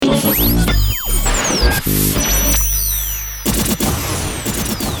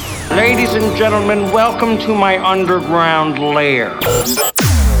Ladies and gentlemen, welcome to my underground lair.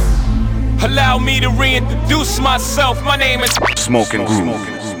 Allow me to reintroduce myself. My name is Smoking Groove.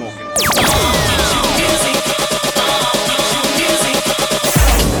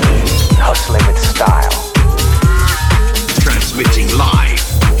 Hustling with style. Transmitting live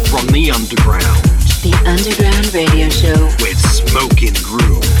from the underground. The Underground Radio Show with Smoking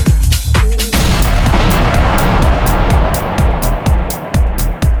Groove.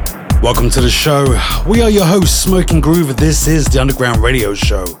 Welcome to the show. We are your hosts, Smoking Groove. This is the Underground Radio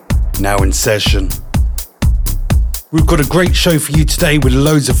Show, now in session. We've got a great show for you today with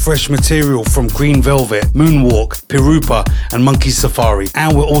loads of fresh material from Green Velvet, Moonwalk, Pirupa and Monkey Safari.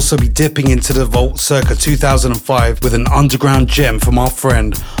 And we'll also be dipping into the vault circa 2005 with an underground gem from our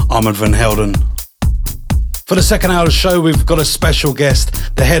friend Armand van Helden. For the second hour of the show, we've got a special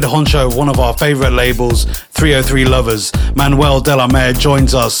guest, the head honcho of one of our favourite labels, 303 Lovers. Manuel Delamere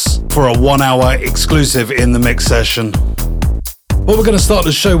joins us for a 1 hour exclusive in the mix session. Well, we're going to start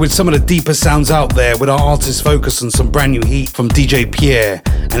the show with some of the deeper sounds out there with our artist focus on some brand new heat from DJ Pierre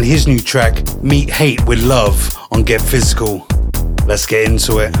and his new track, Meet Hate with Love on Get Physical. Let's get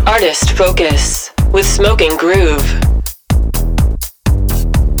into it. Artist Focus with Smoking Groove.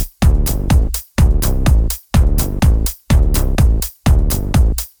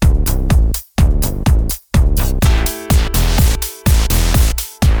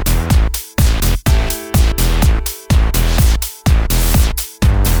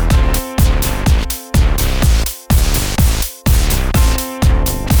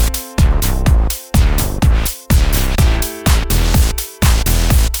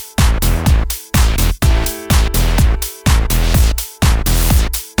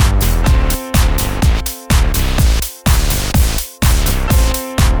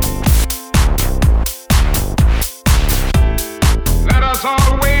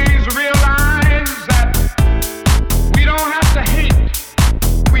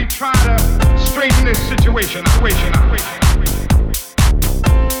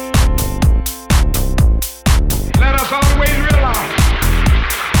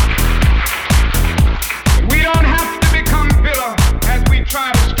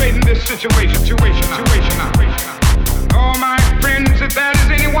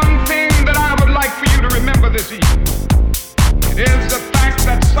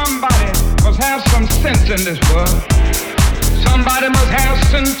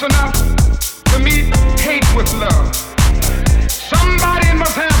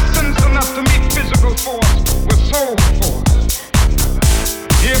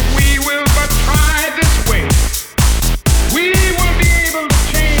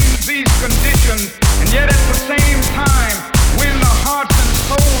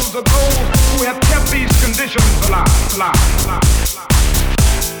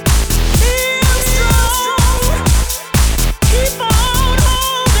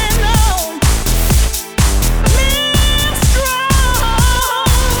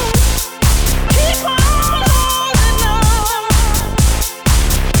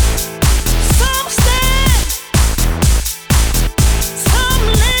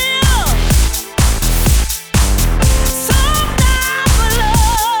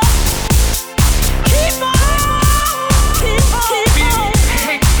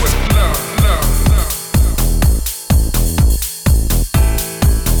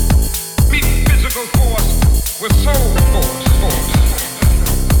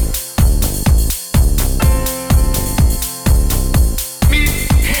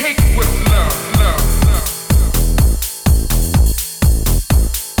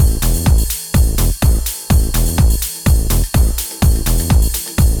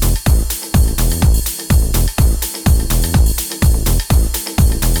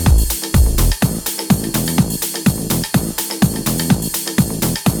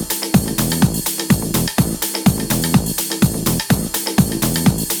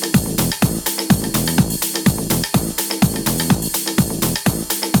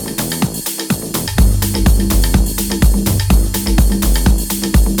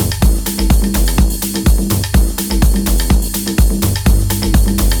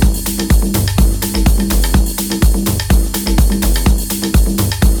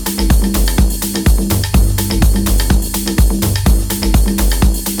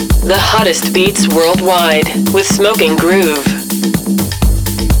 The hottest beats worldwide with Smoking Groove.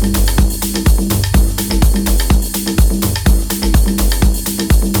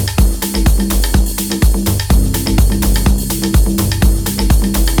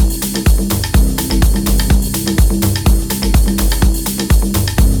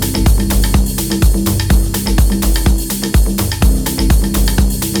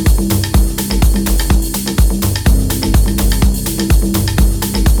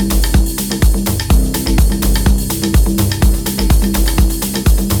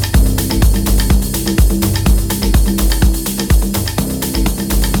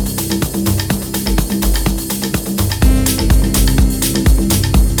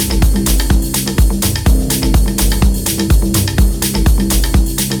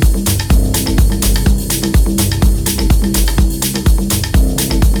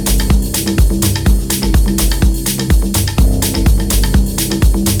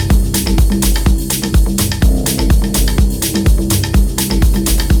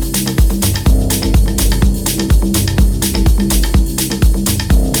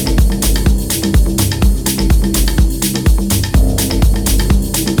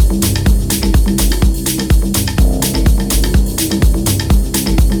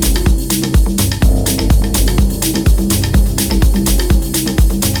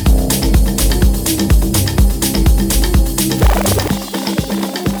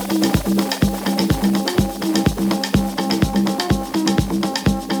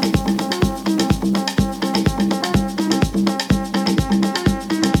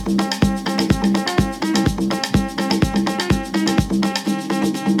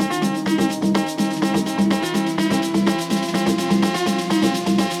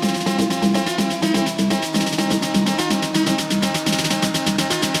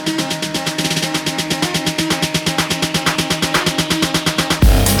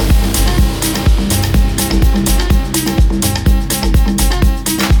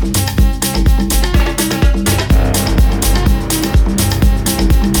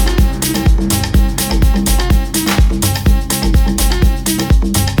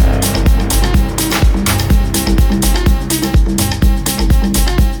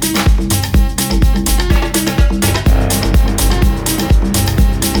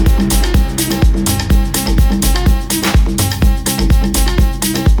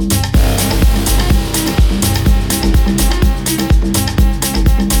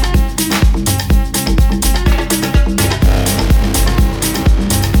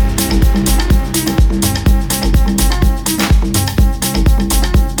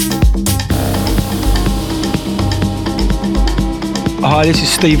 this is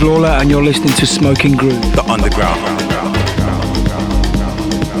Steve Lawler and you're listening to Smoking Groove. The Underground.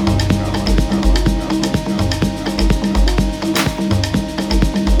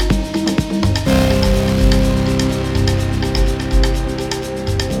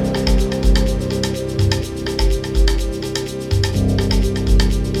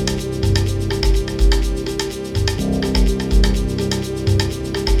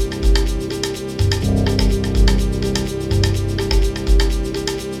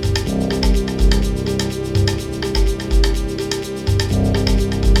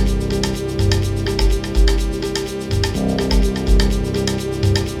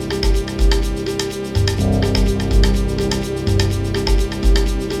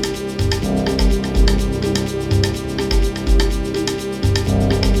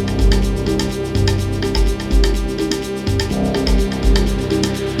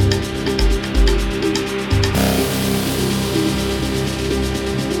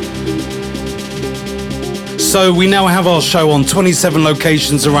 So we now have our show on 27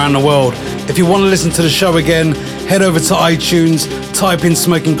 locations around the world. If you want to listen to the show again, head over to iTunes, type in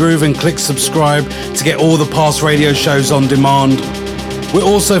Smoking Groove and click subscribe to get all the past radio shows on demand. We're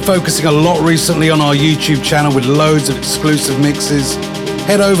also focusing a lot recently on our YouTube channel with loads of exclusive mixes.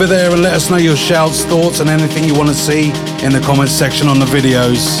 Head over there and let us know your shouts, thoughts and anything you want to see in the comments section on the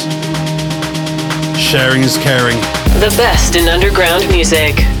videos. Sharing is caring. The best in underground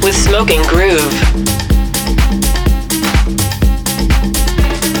music with Smoking Groove.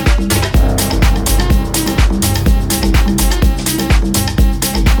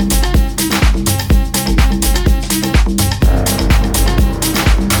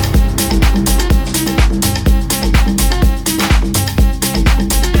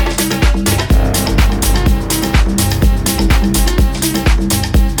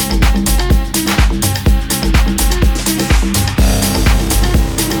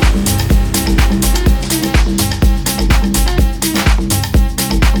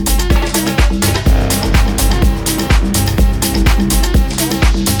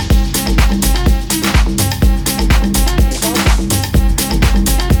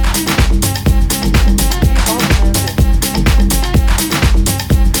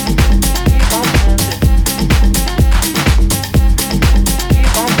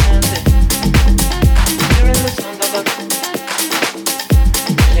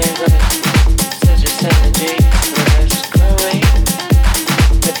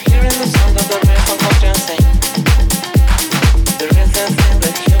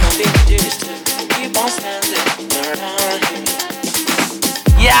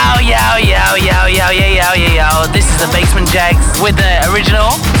 This is the Basement Jaxx with the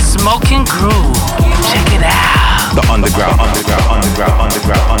original Smoking Groove. Check it out. The Underground.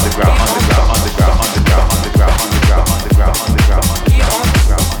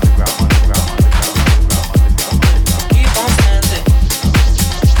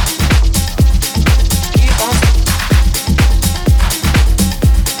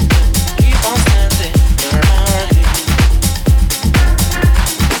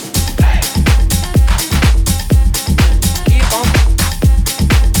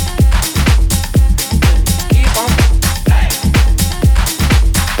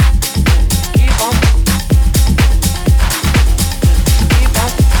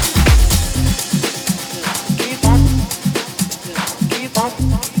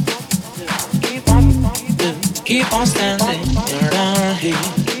 Keep on standing around here.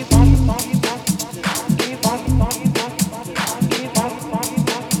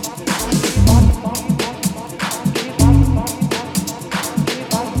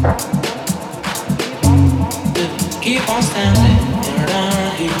 Keep on standing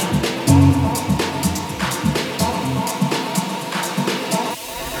around here.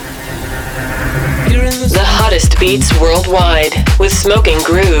 The hottest beats worldwide with Smoking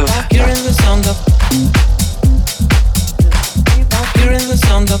Groove. Hearing the sound of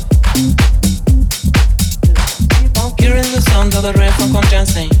the rain from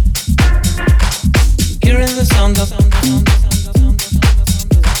condensing. Hearing the sound of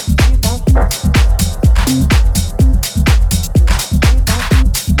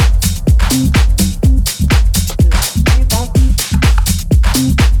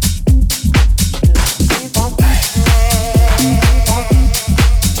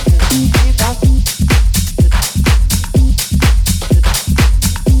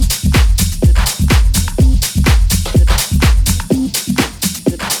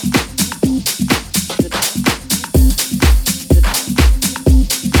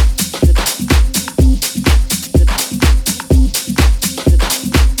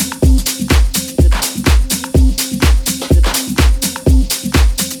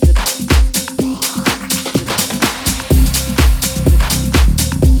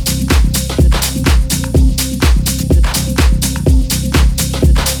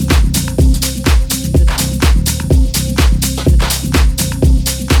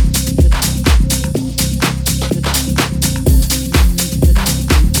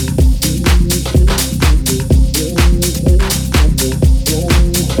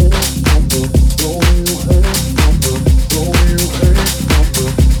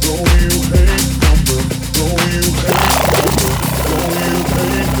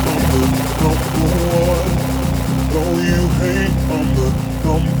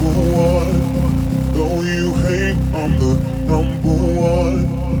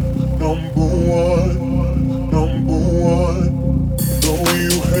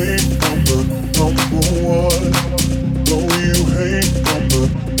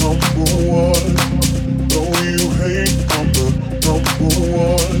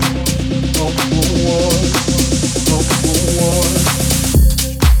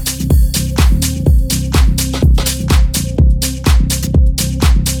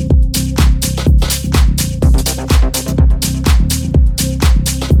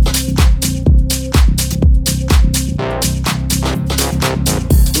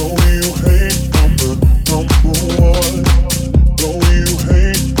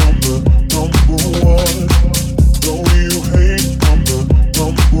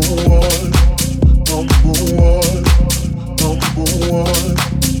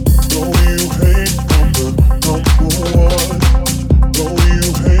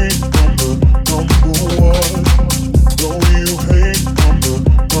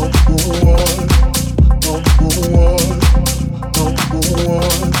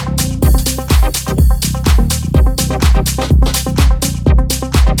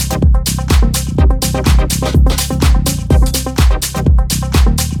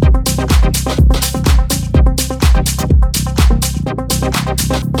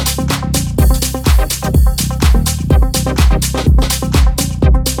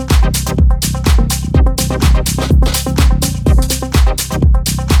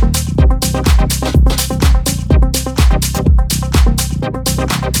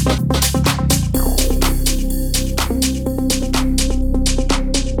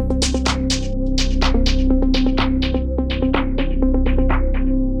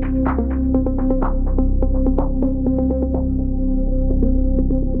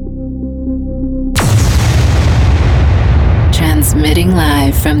Transmitting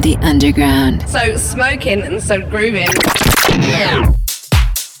live from the underground. So smoking and so grooving.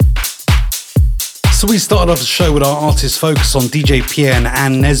 So we started off the show with our artist focus on DJ Pierre and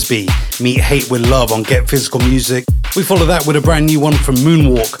Ann Nesby, Meet Hate with Love on Get Physical Music. We follow that with a brand new one from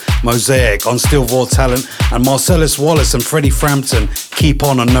Moonwalk, Mosaic on Still Raw Talent, and Marcellus Wallace and Freddie Frampton, Keep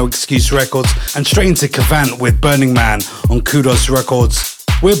On No Excuse Records, and straight into Cavant with Burning Man on Kudos Records.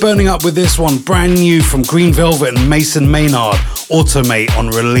 We're burning up with this one, brand new from Green Velvet and Mason Maynard, Automate on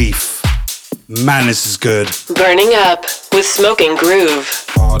Relief. Man, this is good. Burning Up with Smoking Groove.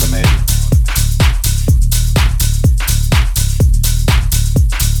 Automate.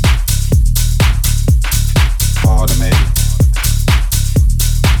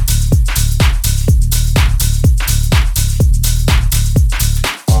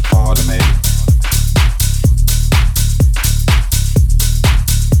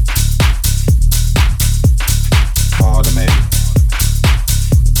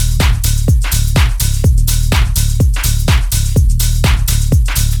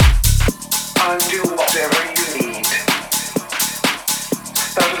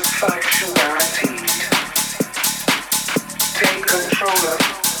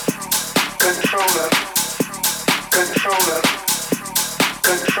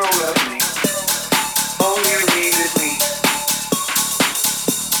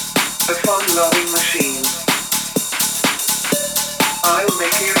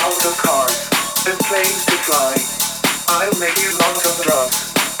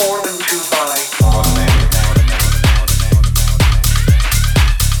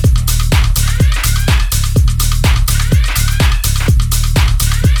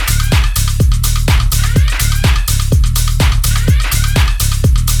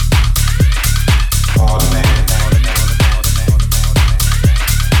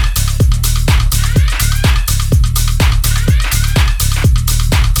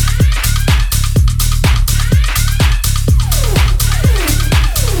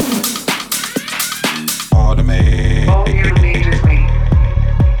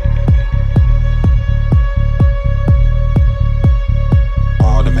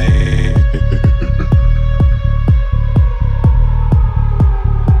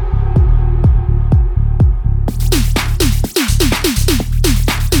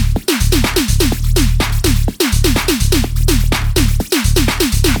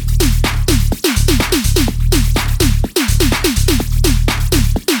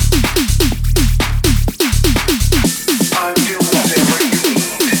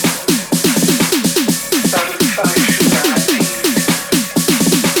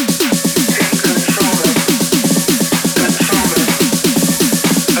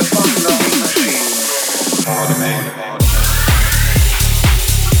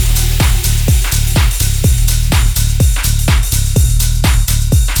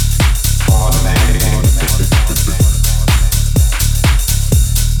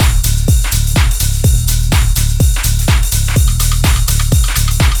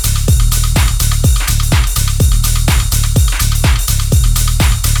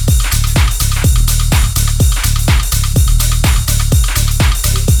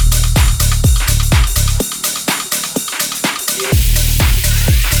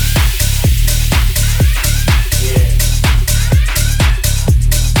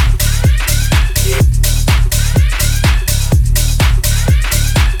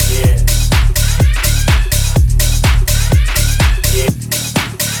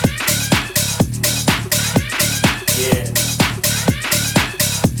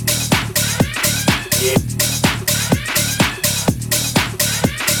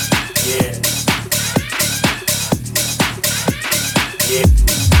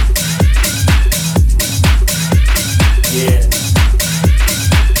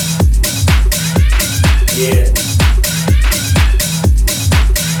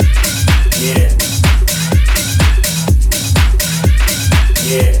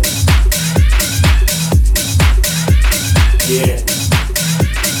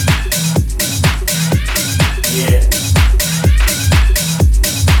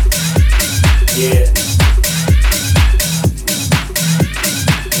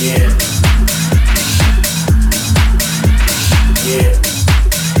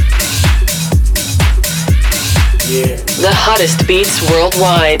 hottest beats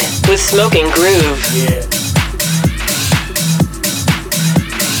worldwide with Smoking Groove. Yeah.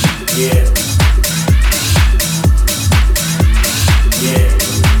 Yeah. Yeah.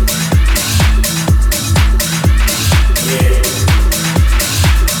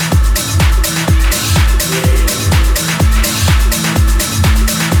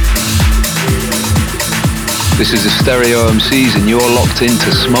 This is the Stereo MCs and you're locked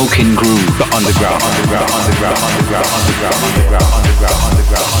into Smoking Groove. The underground, underground, underground, underground, underground, underground, underground,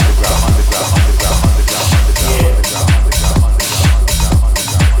 underground, underground, underground,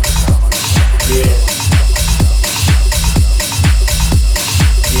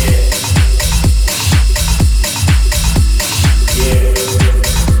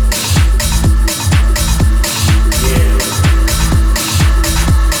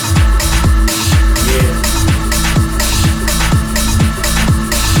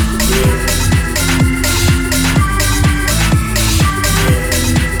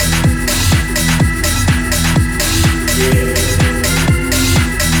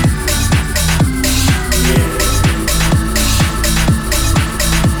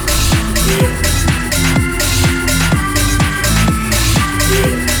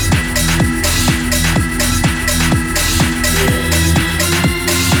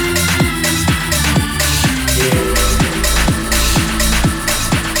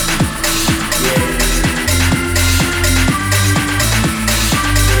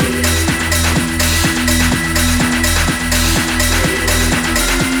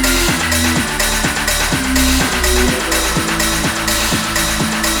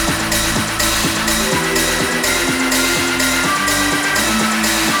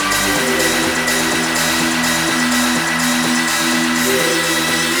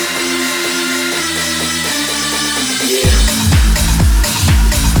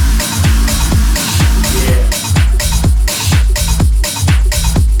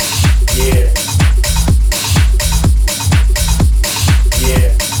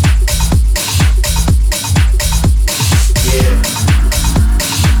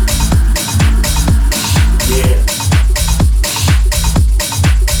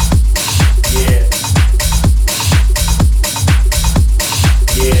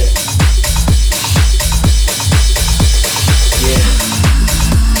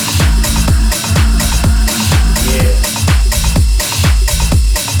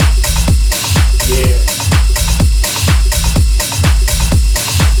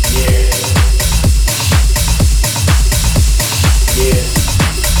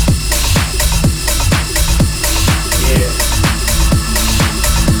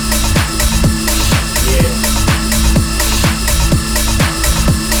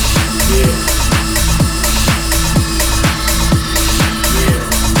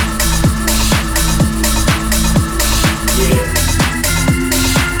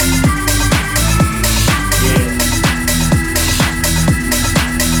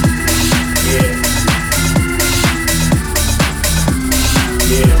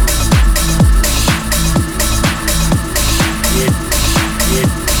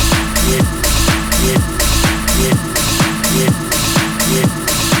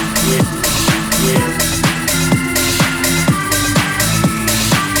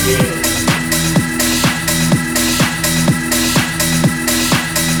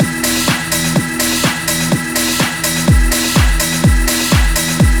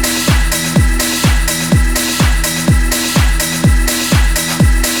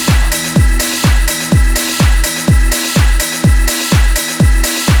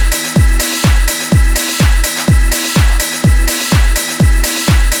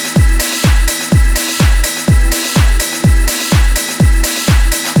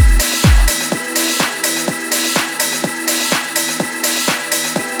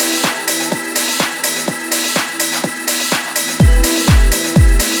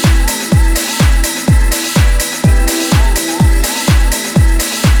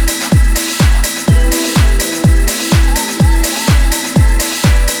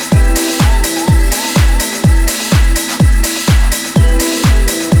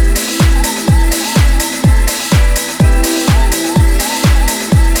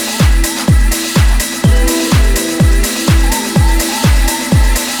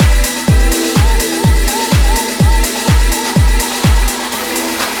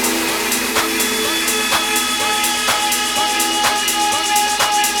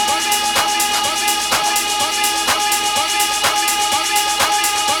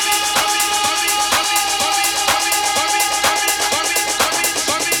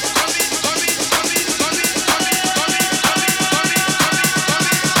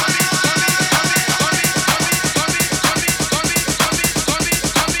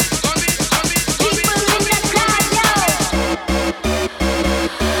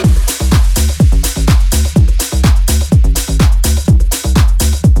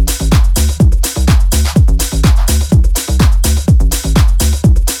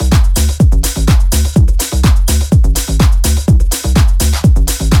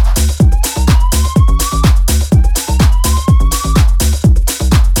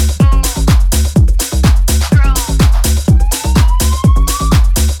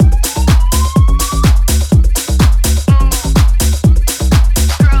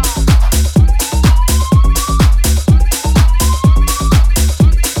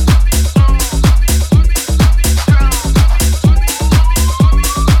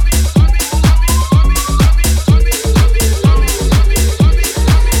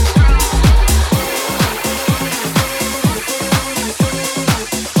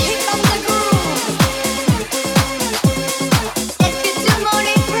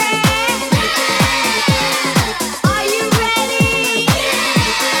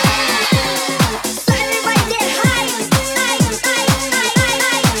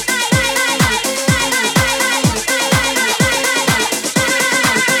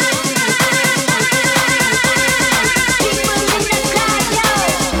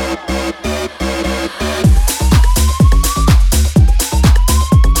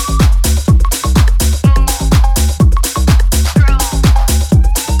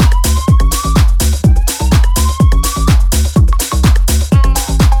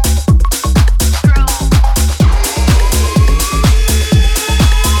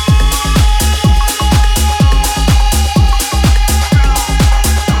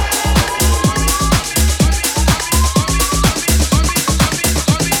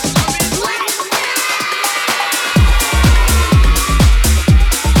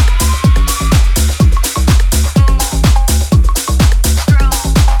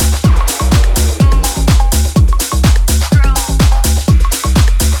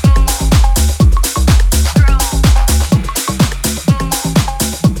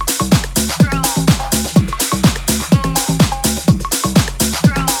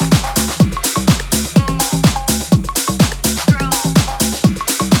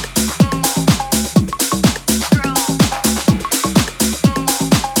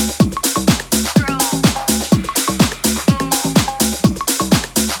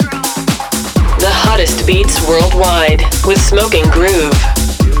 hottest beats worldwide with Smoking Groove.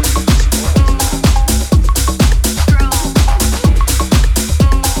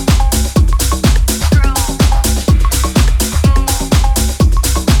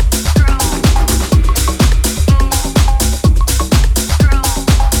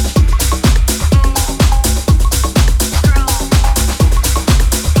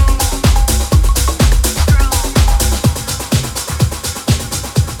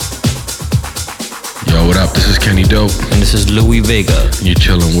 This is Kenny Dope. And this is Louis Vega. You're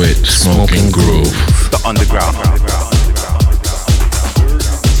chilling with Smoking Groove. The Underground.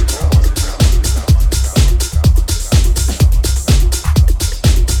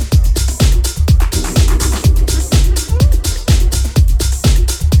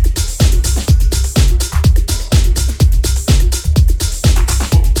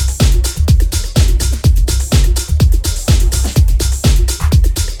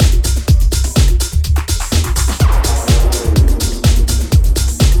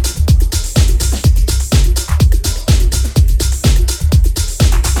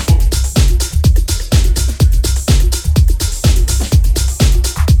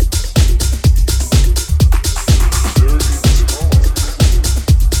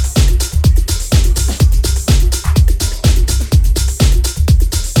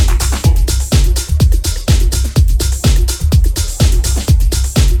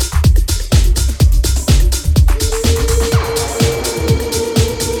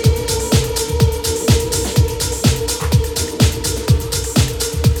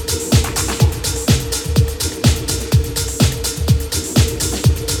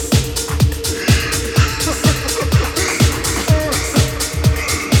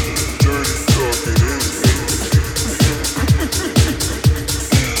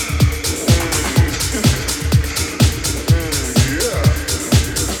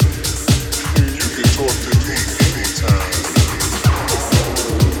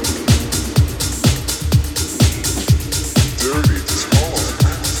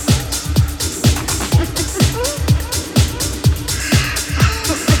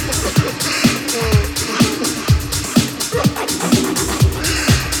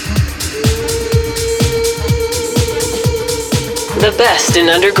 The best in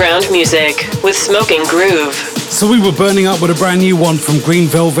underground music with Smoking Groove. So we were burning up with a brand new one from Green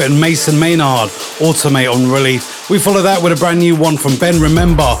Velvet and Mason Maynard, Automate on Relief. We follow that with a brand new one from Ben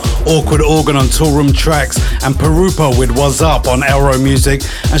Remember, Awkward Organ on Toolroom Tracks, and Perupa with Was Up on Elro Music.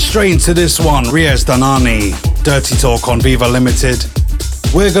 And straight into this one, Riaz Danani, Dirty Talk on Viva Limited.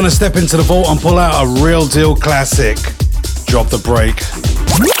 We're gonna step into the vault and pull out a real deal classic. Drop the break.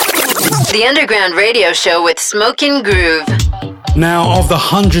 The Underground Radio Show with Smoking Groove. Now, of the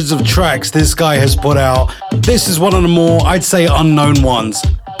hundreds of tracks this guy has put out, this is one of the more, I'd say, unknown ones.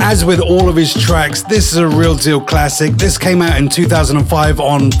 As with all of his tracks, this is a real deal classic. This came out in 2005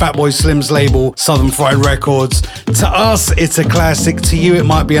 on Fatboy Slim's label, Southern Fried Records. To us, it's a classic. To you, it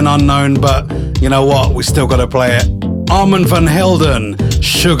might be an unknown, but you know what? We still gotta play it. Armand van Helden,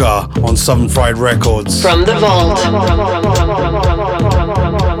 Sugar on Southern Fried Records. From the vault.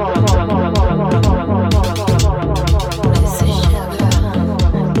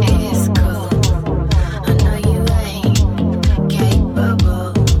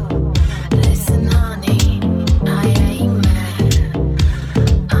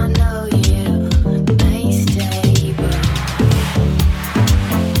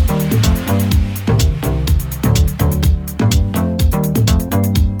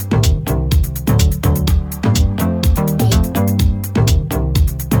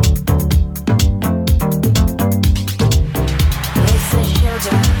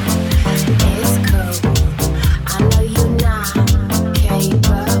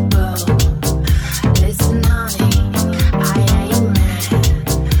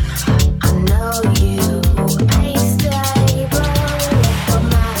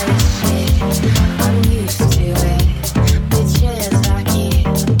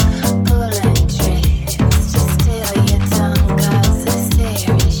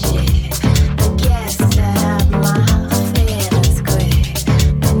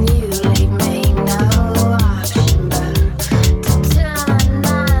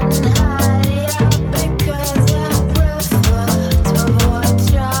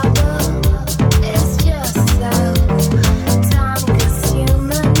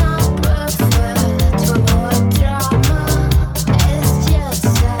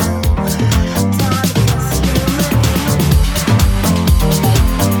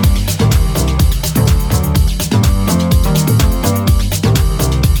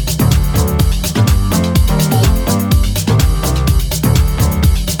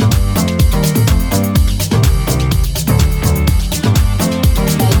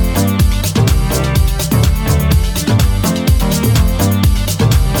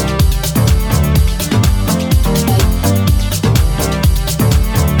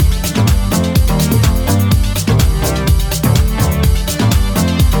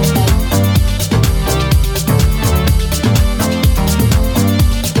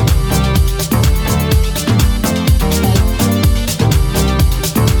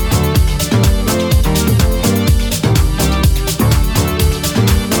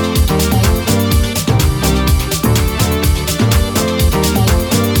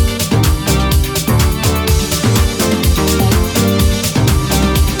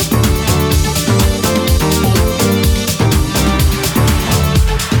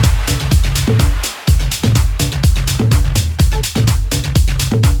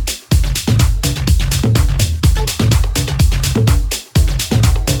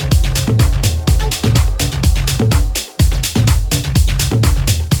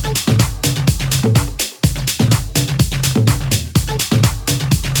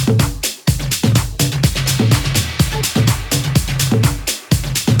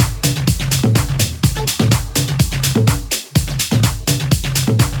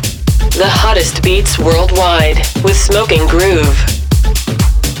 The hottest beats worldwide with Smoking Groove.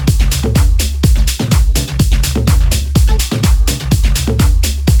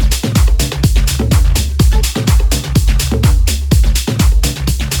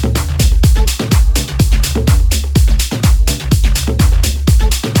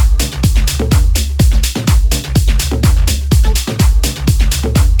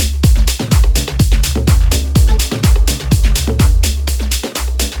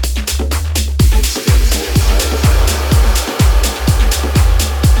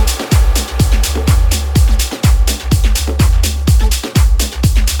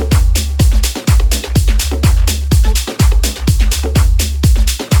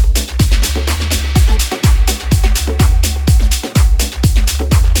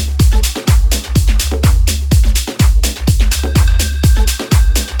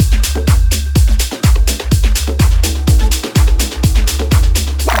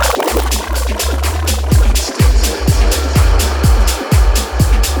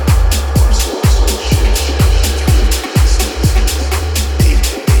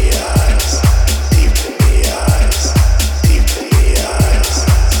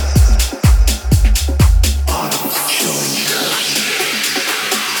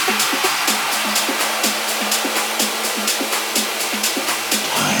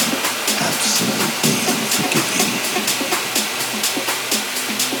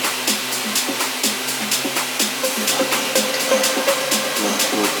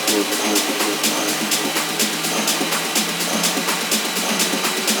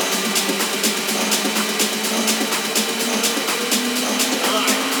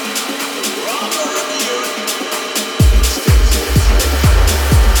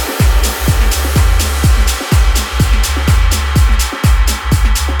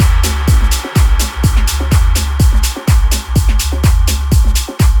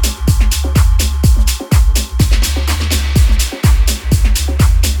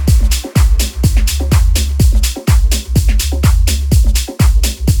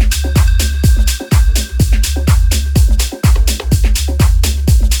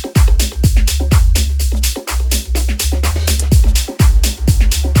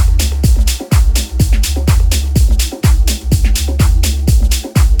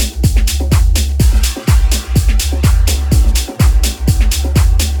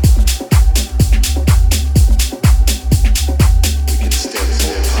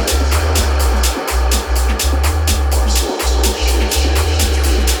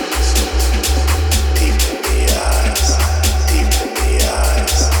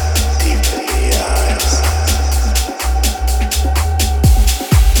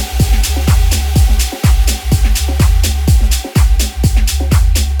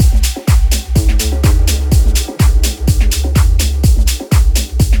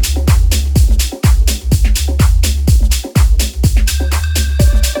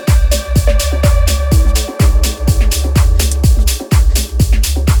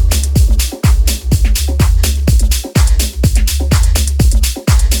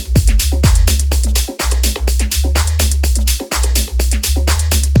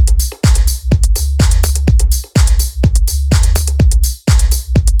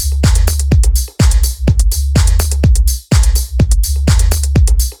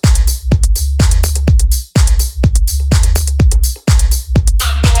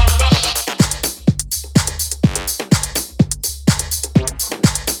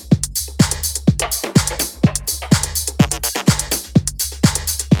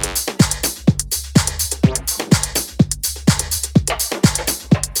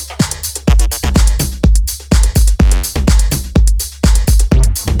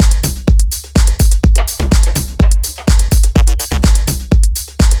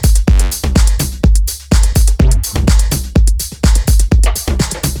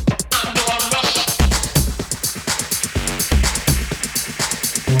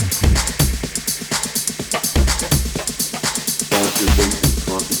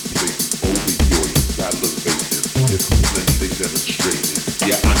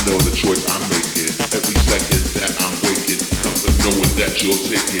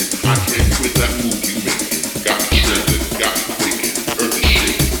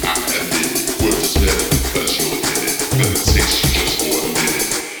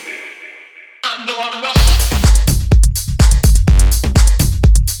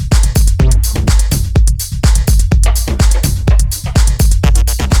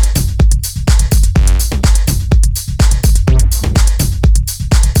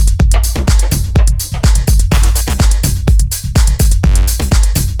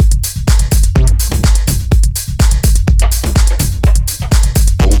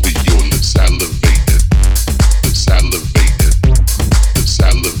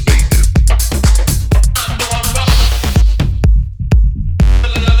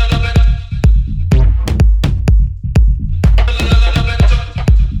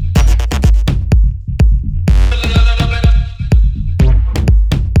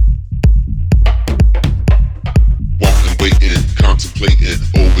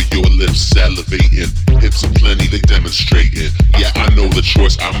 lips salivating, hips aplenty, they demonstrating. Yeah, I know the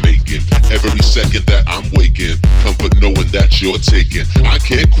choice I'm making. Every second that I'm waking, comfort knowing that you're taking. I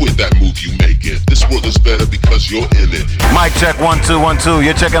can't quit that move you making. This world is better because you're in it. Mic check 1 2 1 2.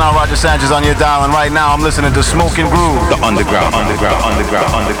 You're checking out Roger Sanchez on your dial, and right now I'm listening to Smoking Groove. The underground, underground,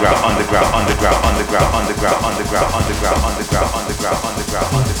 underground, underground, underground, underground, underground, underground, underground, underground, underground, underground, underground,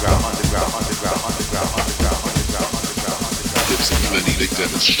 underground, underground, underground, underground, underground. Hips aplenty, they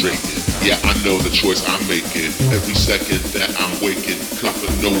demonstrating. Yeah, I know the choice I'm making. Every second that I'm waking, comfort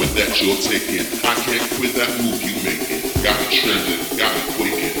knowing that you're taking. I can't quit that move you making. Got me trending, got me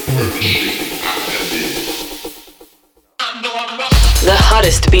quaking, earth is shaking, I felt it. The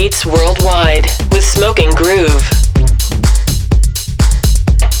hottest beats worldwide with Smoking Groove.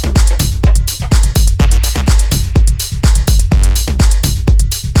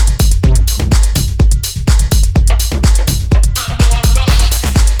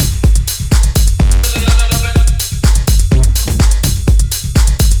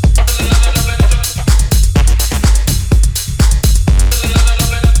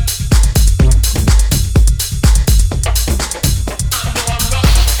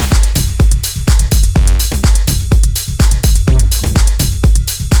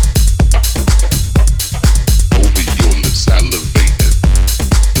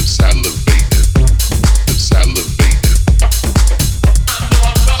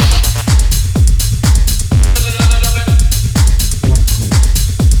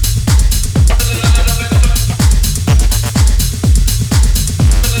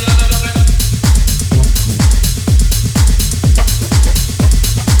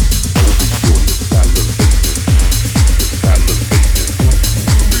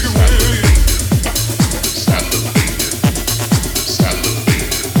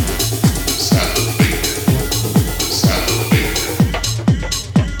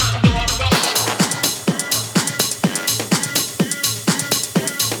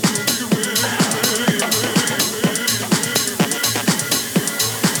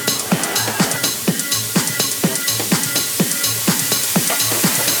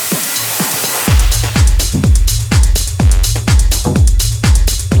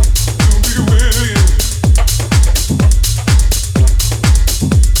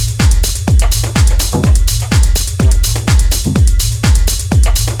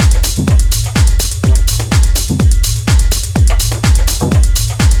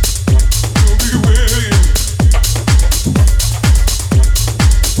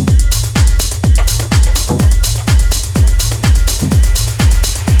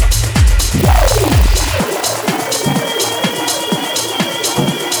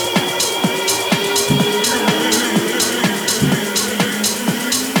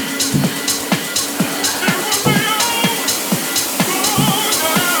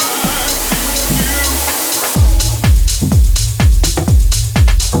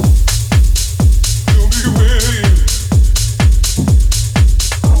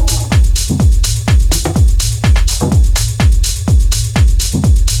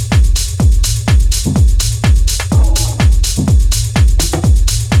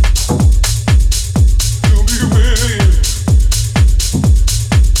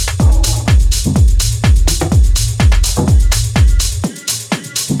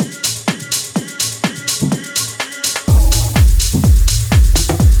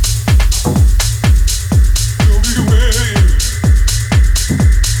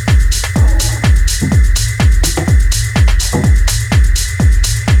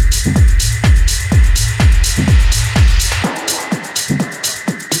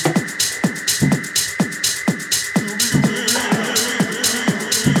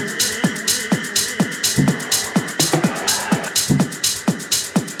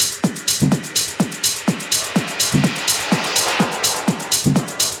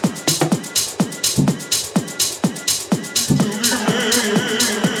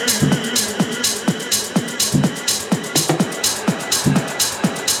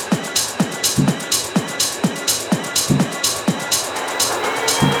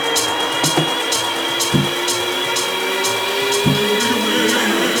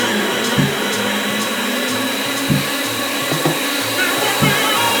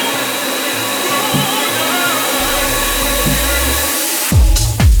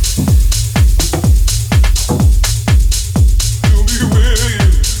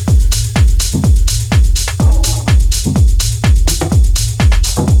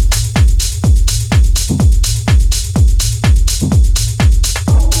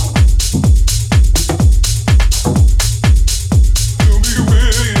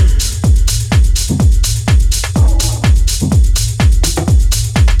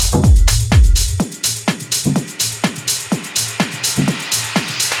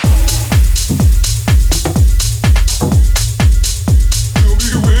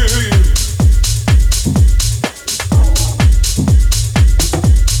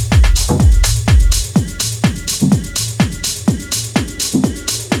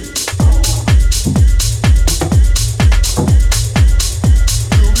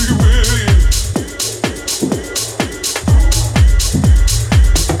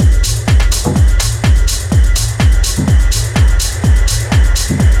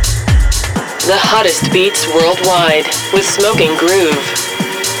 hottest beats worldwide with Smoking Groove.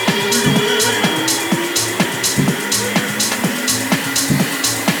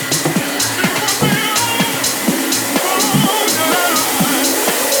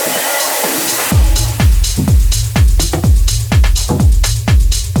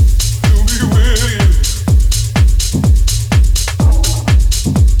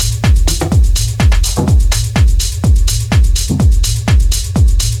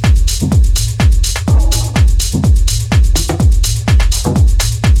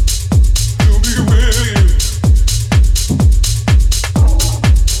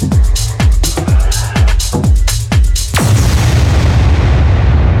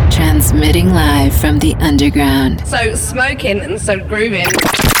 Live from the underground. So smoking and so grooving.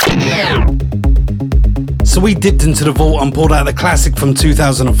 So we dipped into the vault and pulled out the classic from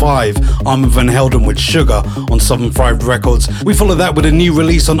 2005, Armand Van Helden with Sugar on Southern Fried Records. We followed that with a new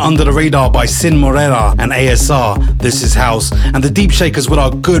release on Under the Radar by Sin Morera and ASR, This Is House, and the Deep Shakers with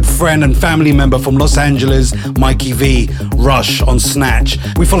our good friend and family member from Los Angeles, Mikey V, Rush on Snatch.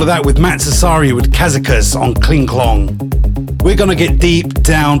 We followed that with Matt Cesari with Kazakas on Kling Klong. We're gonna get deep,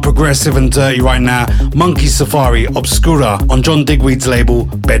 down, progressive and dirty right now. Monkey Safari, Obscura on John Digweed's label,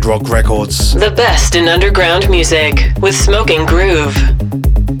 Bedrock Records. The best in underground music with Smoking Groove.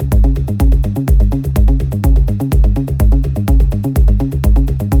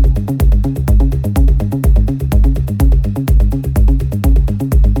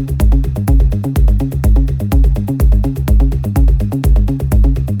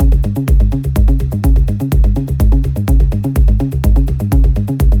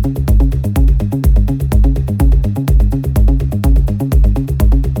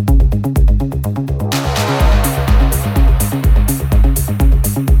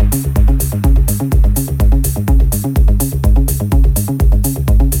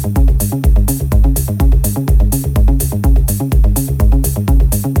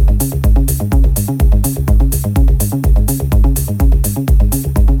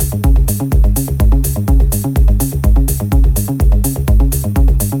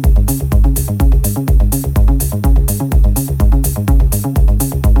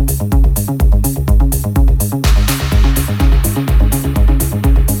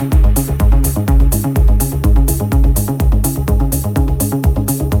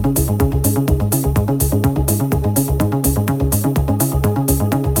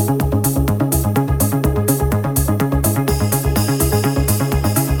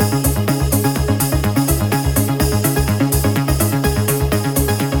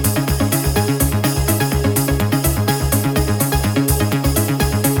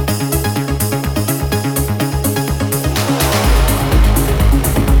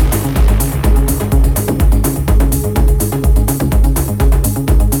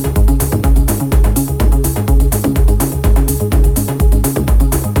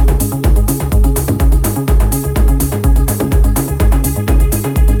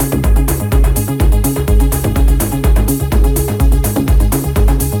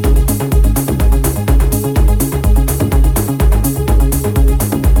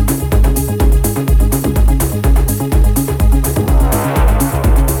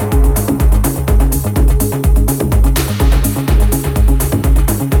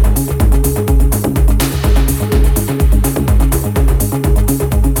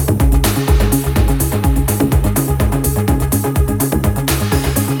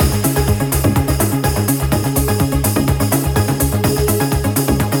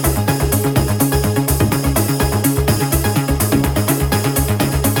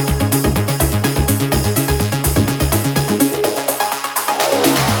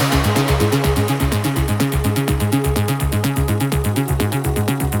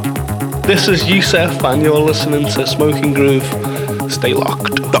 This is Yusef and you're listening to Smoking Groove. Stay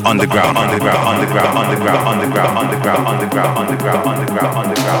locked. The underground, underground, underground, underground, underground, underground, underground, underground, underground, underground, underground, underground,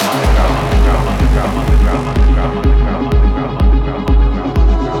 underground, underground.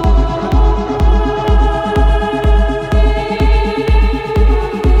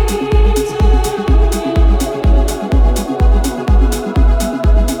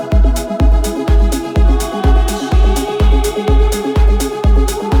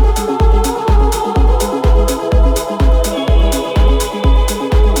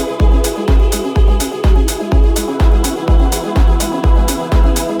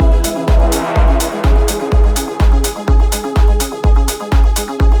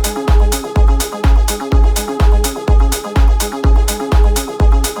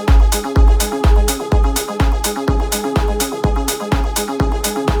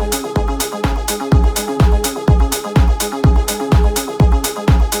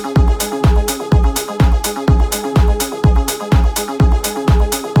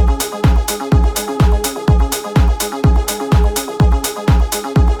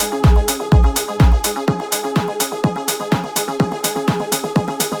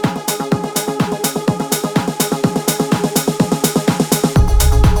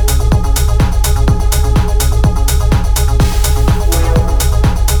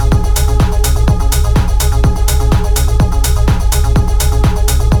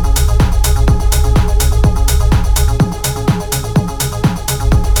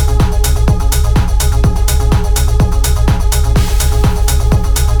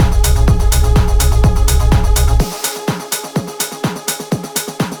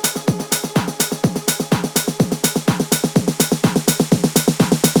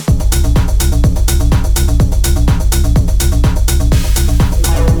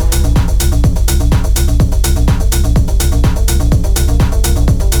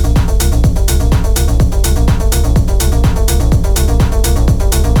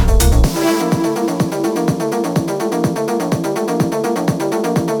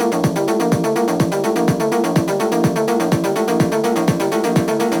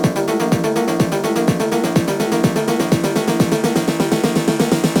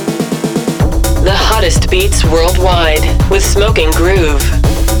 beats worldwide with Smoking Groove.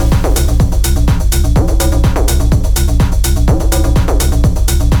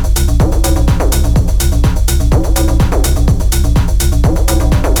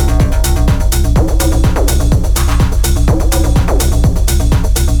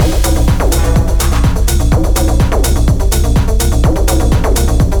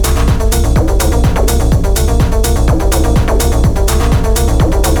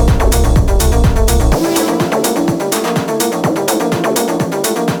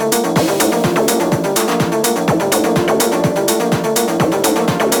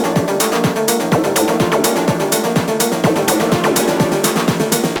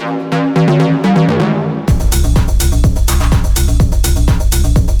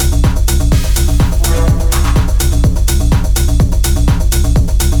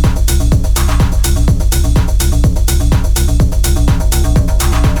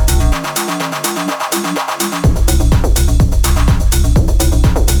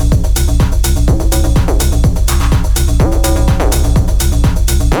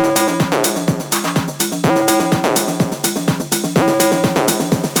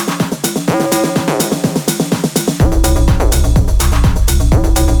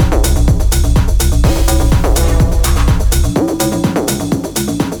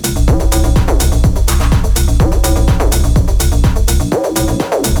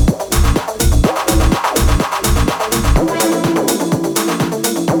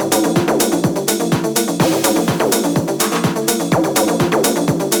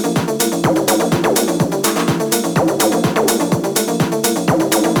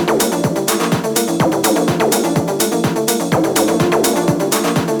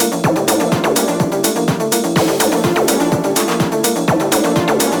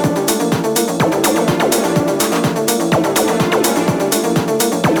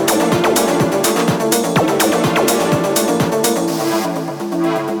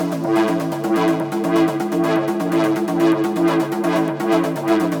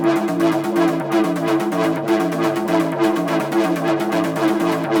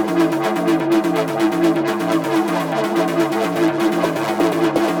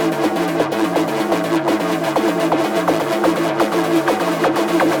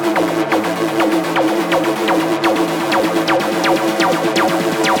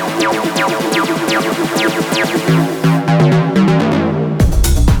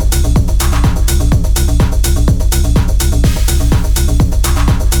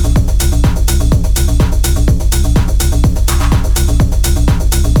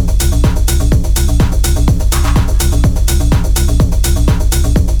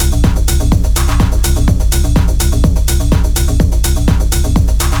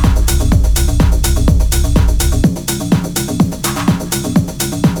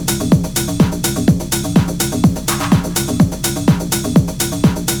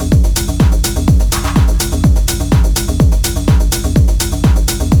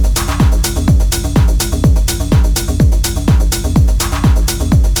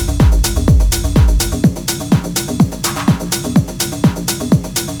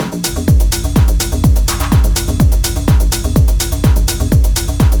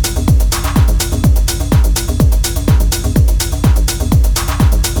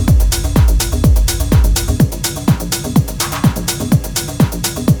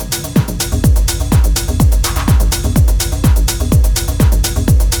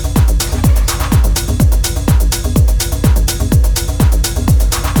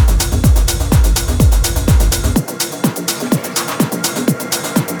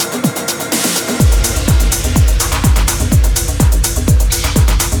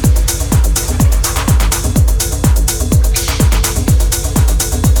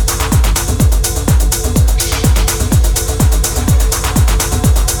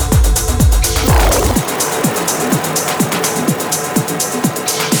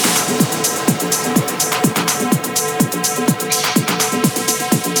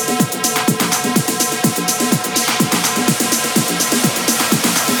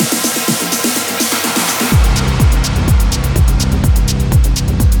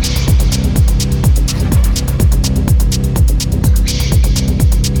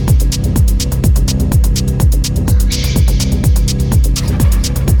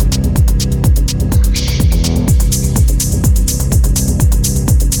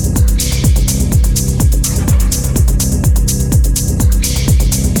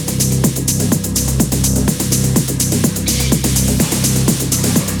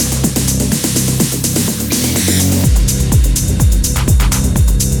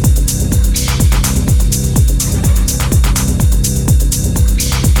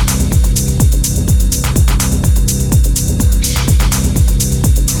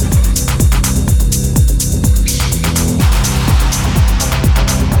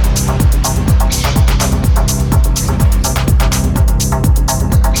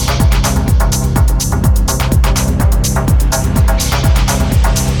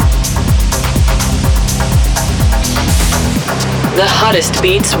 The hottest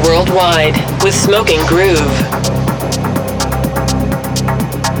beats worldwide with Smoking Groove.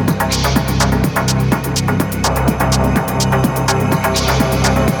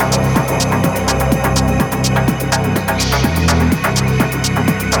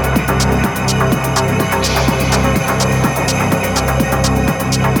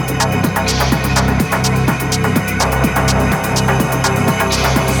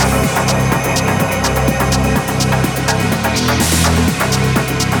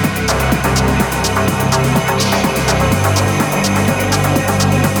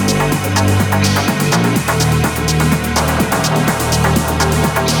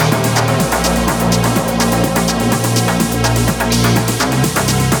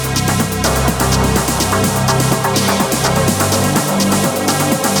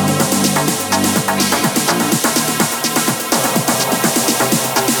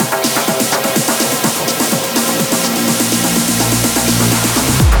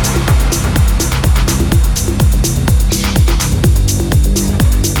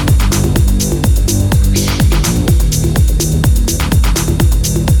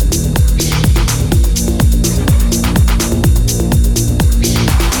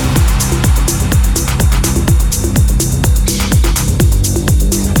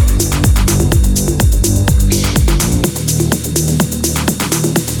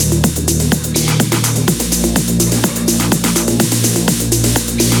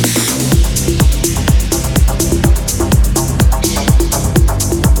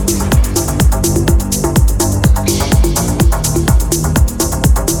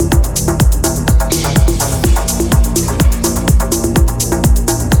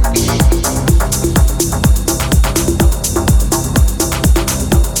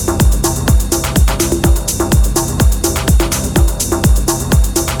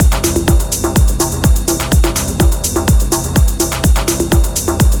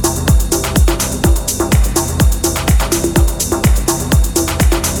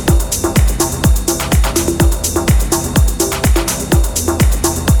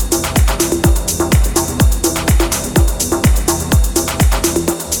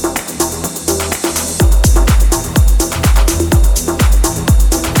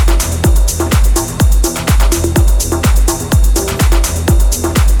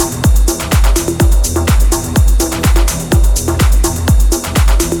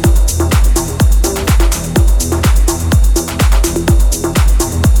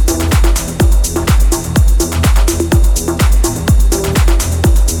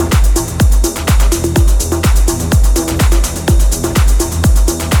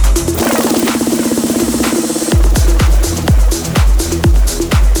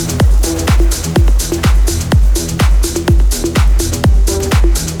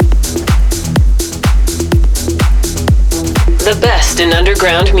 In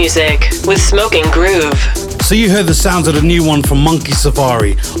underground music with Smoking Groove. So you heard the sounds of the new one from Monkey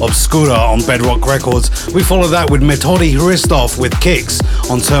Safari, Obscura on Bedrock Records. We follow that with Metodi Hristov with Kicks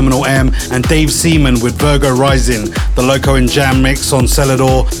on Terminal M and Dave Seaman with Virgo Rising, the Loco and Jam mix on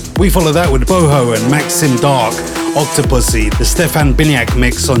Celador. We follow that with Boho and Maxim Dark, Octopussy, the Stefan Biniak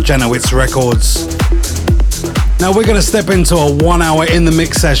mix on Janowitz Records. Now we're going to step into a 1 hour in the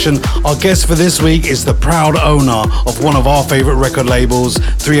mix session. Our guest for this week is the proud owner of one of our favorite record labels,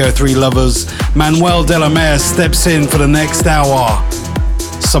 303 Lovers. Manuel De La Mare steps in for the next hour.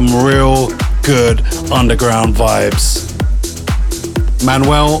 Some real good underground vibes.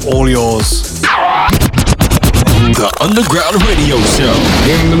 Manuel, all yours. The Underground Radio Show.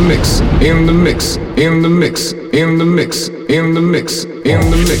 In the mix, in the mix, in the mix, in the mix, in the mix,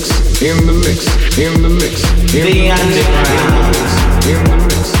 in the mix, in the mix, in the mix, the Underground. In the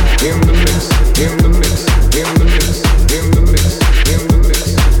mix, in the mix, in the mix, in the mix, in the mix, in the mix,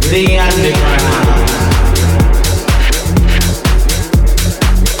 the Underground.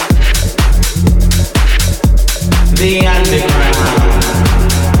 The Underground.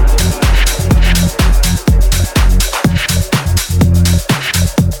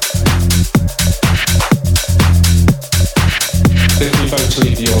 If you vote to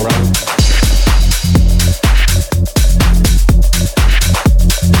leave your own.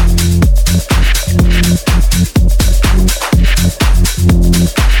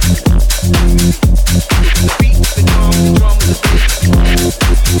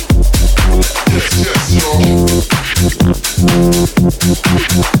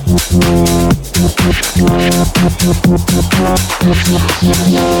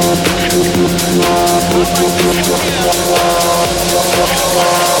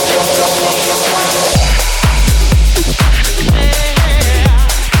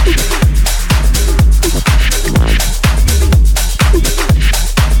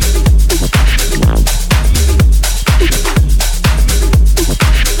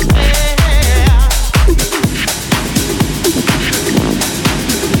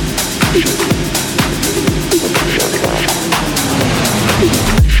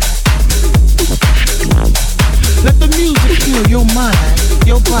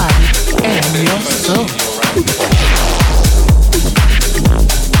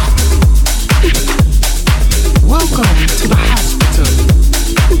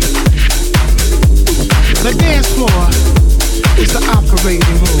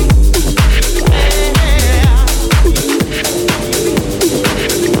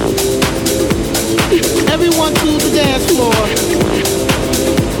 everyone to the dance floor.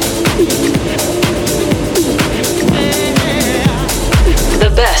 The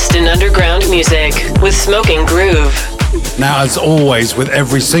best in underground music with Smoking Groove. Now, as always, with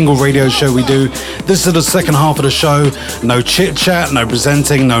every single radio show we do, this is the second half of the show. No chit-chat, no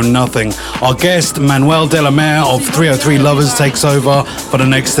presenting, no nothing. Our guest, Manuel De La Mare of 303 Lovers, takes over for the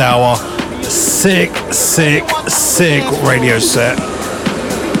next hour. Sick, sick, sick radio set.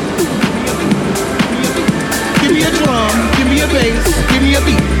 Give me a drum, give me a bass, give me a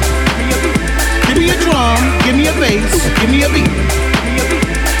beat. Give me a drum, give me a bass, give me a beat.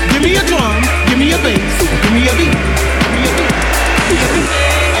 Give me a drum, give me a bass, give me a beat.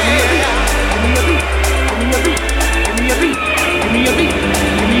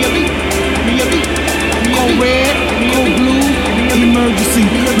 Go red, go blue, emergency,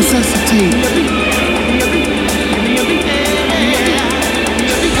 necessitate.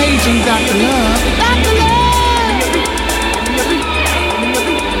 Paging Dr. Love. Dr. Love!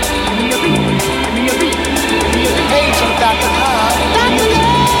 Paging Dr. Love. Dr.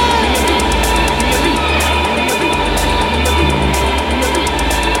 Love!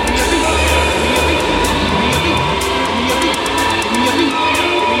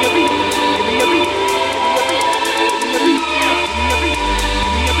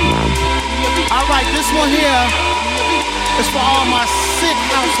 Alright, this one here is for all my sick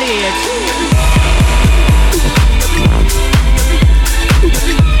house heads.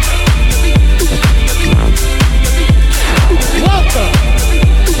 Welcome.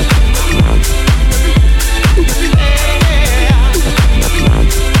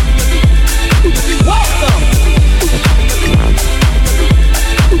 Welcome.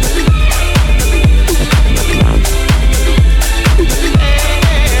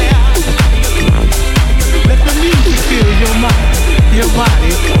 Let the music fill your mind, your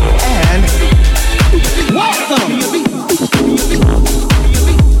body, and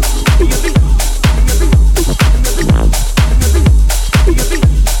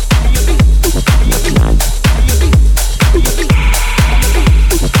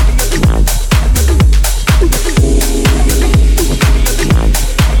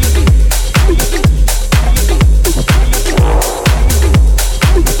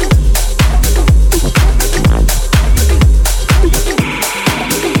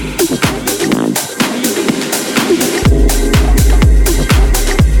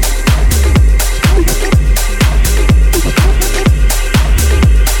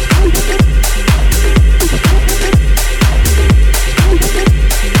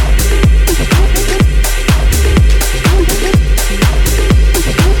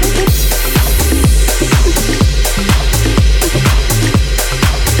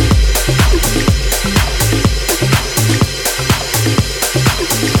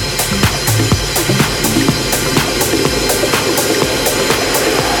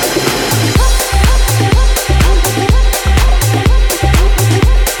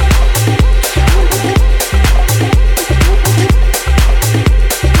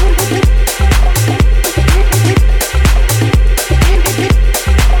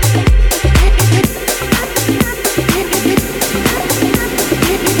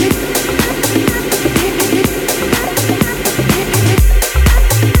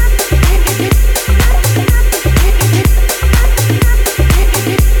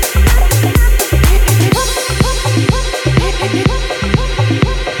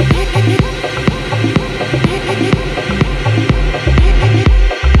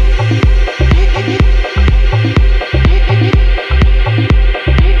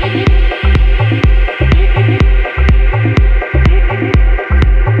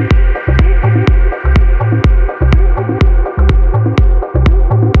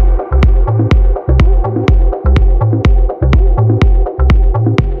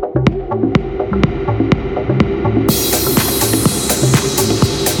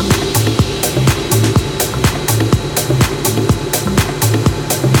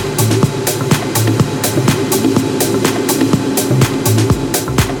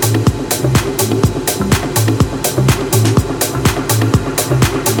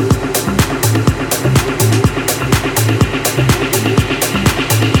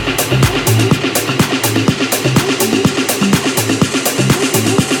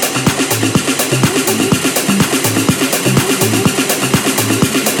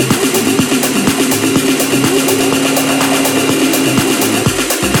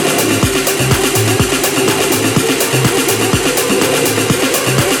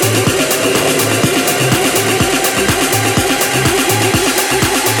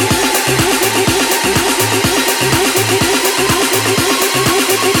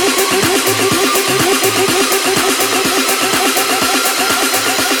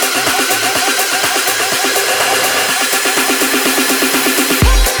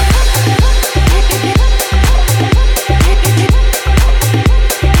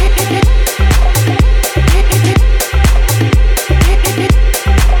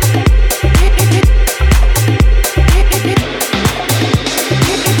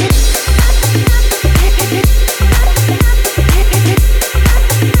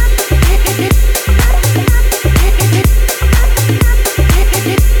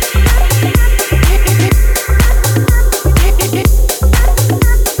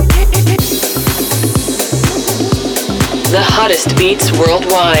beats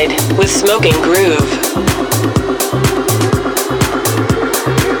worldwide with Smoking Groove.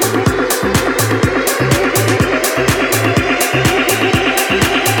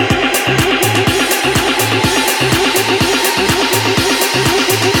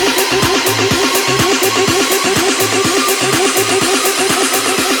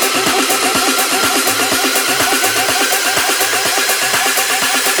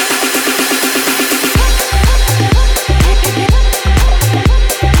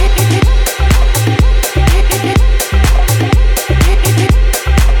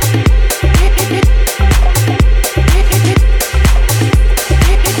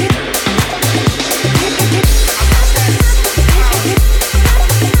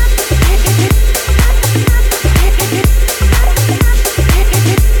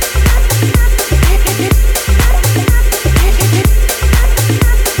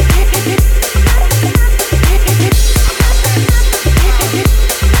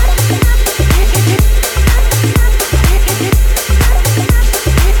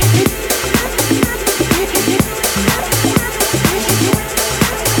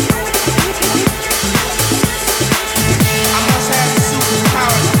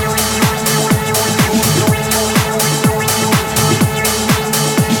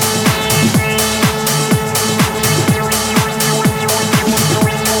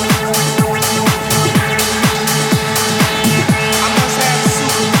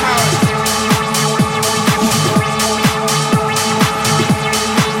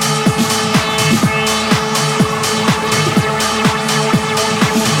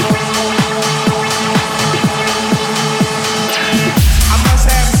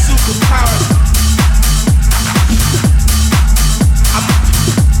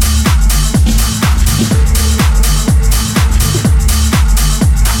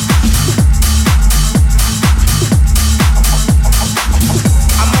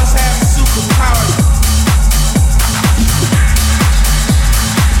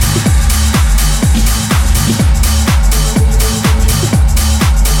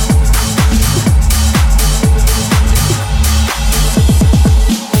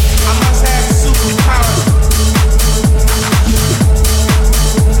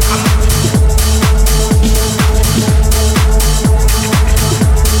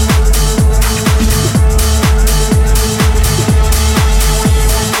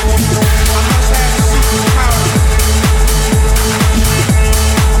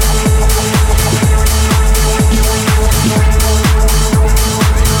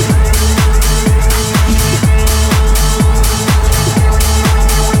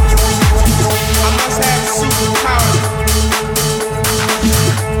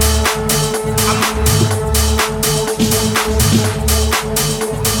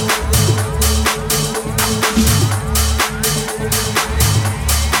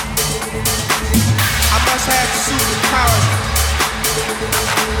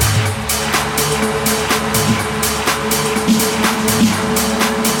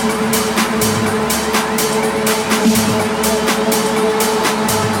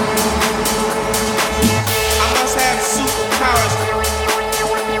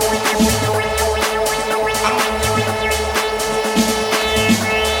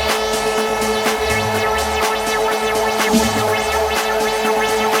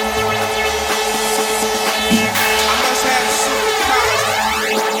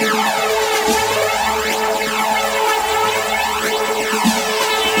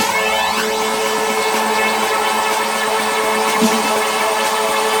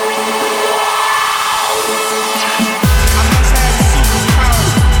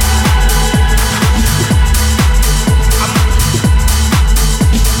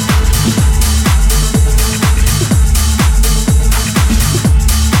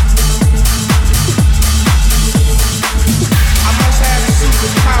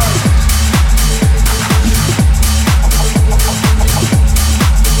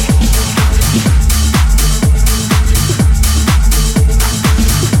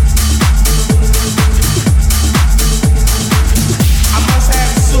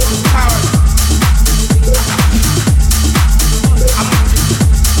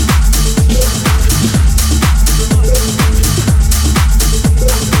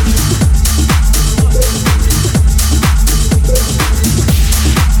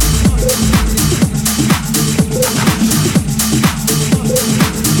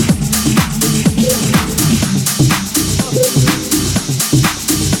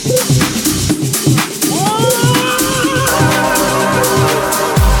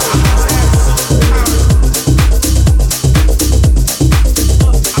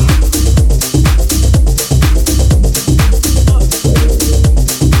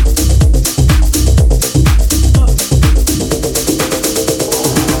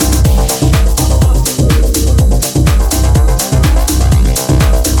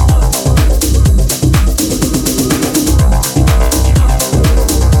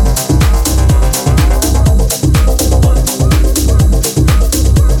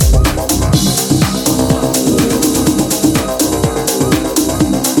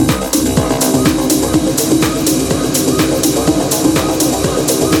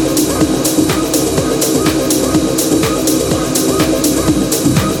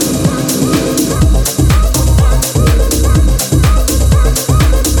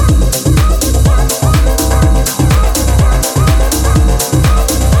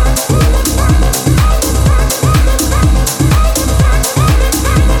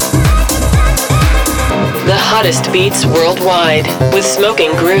 hottest beats worldwide with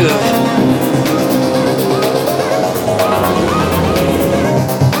Smoking Groove.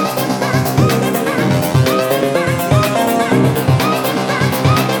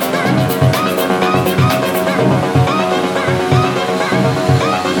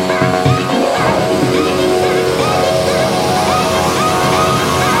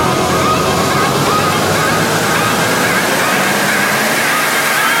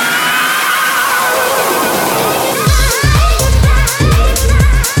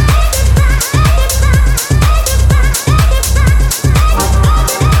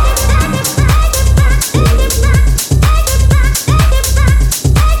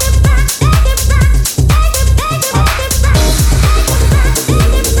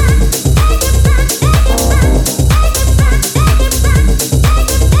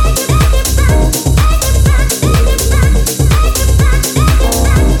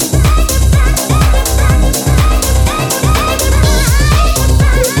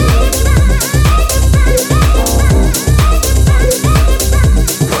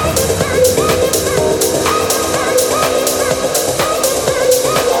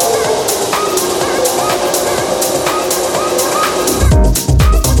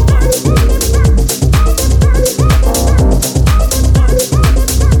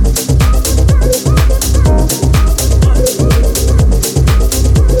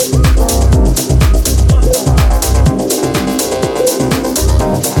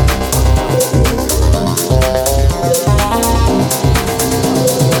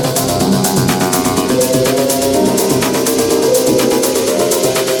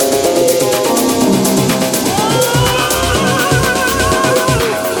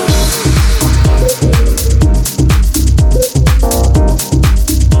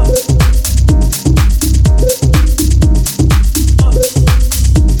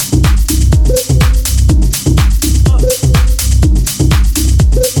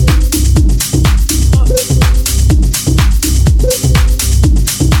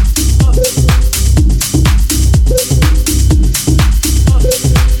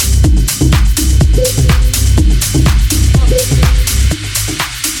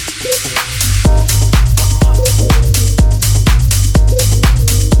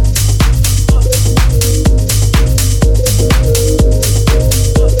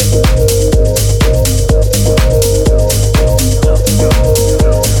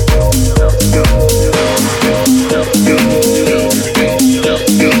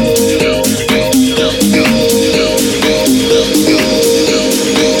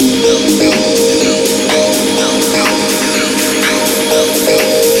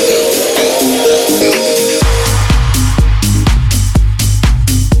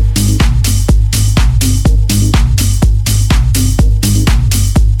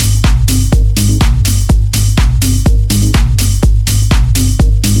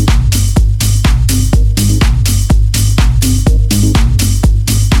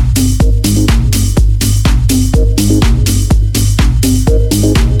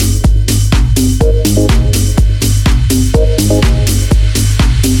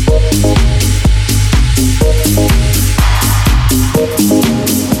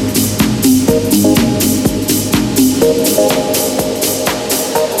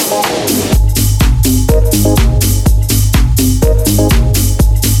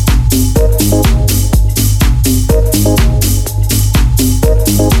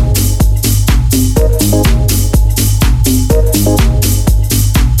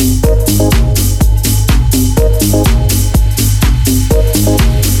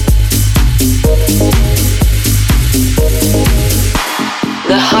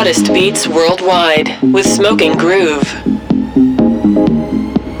 Hottest beats worldwide with Smoking Groove.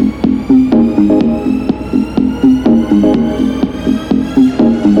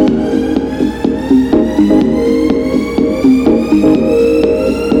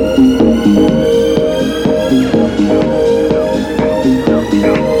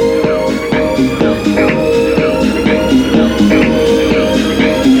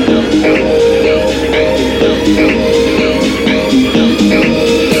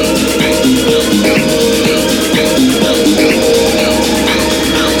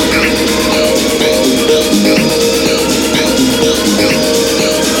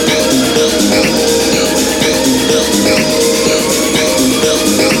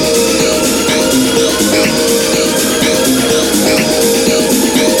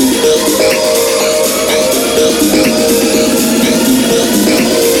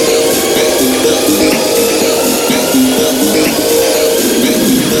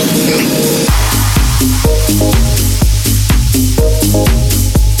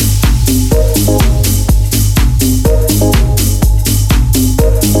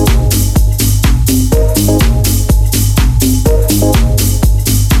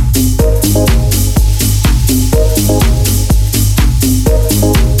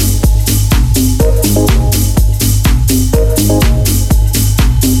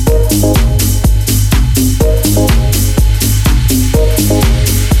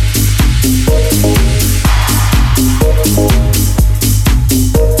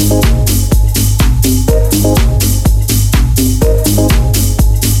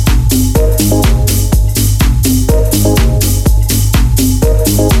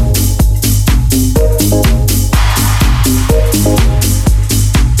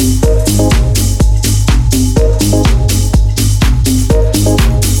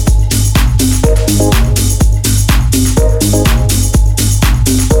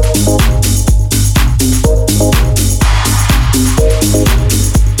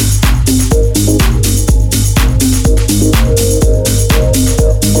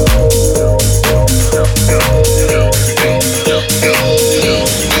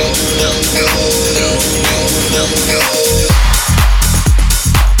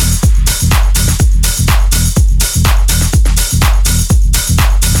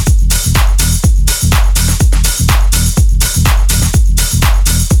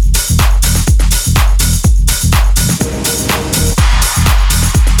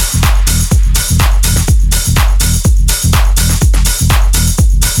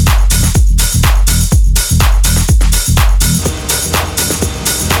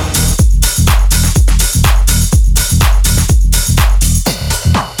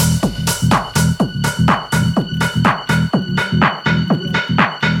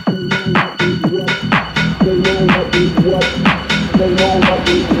 what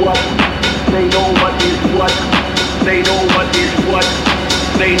is what. They know what is what. They know what is what.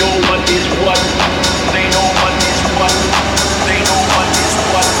 They know what is what. They know what is what. They know what is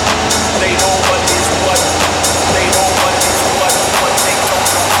what. They know what is what. They know what is what. But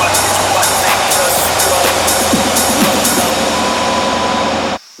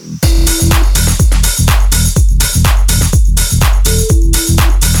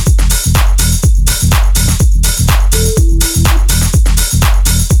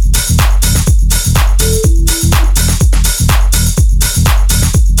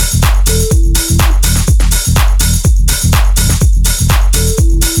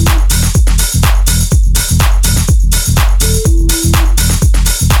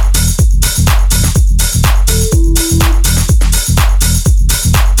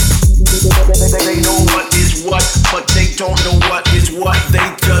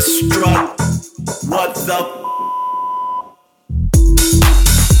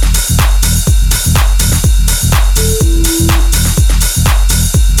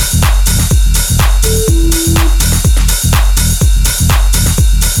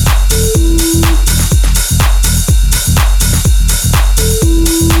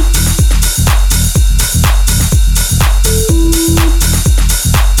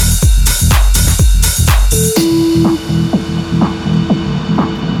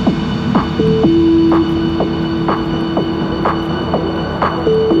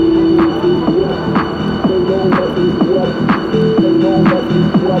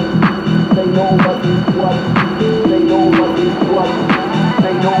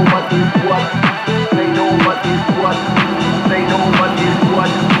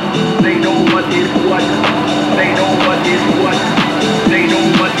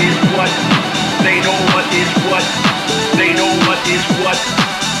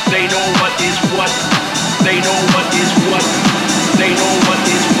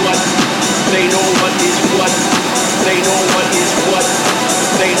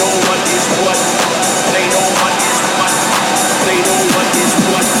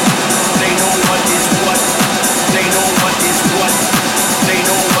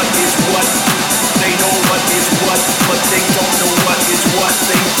they don't know what is what.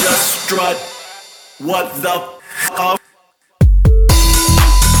 They just run.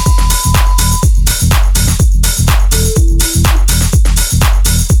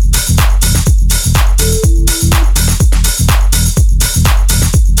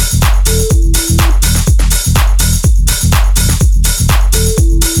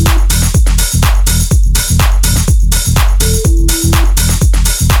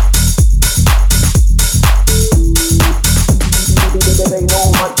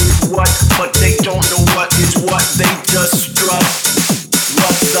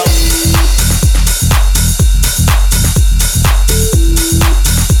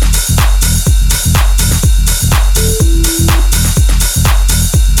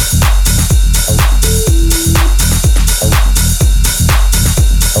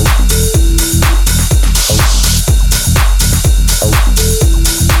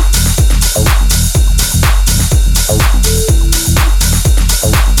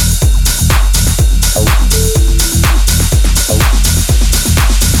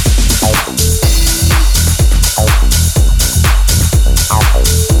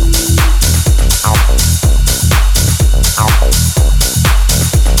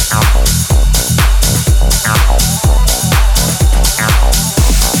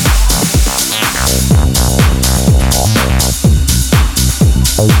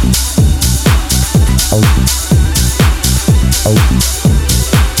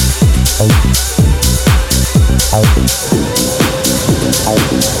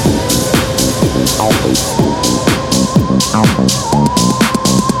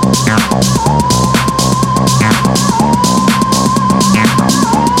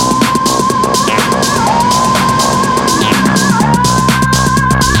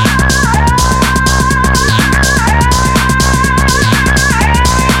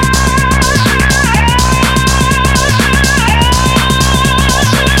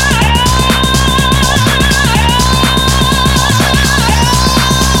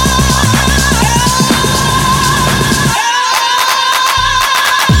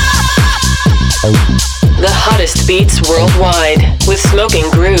 Beats worldwide with Smoking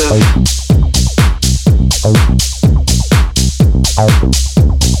Groove.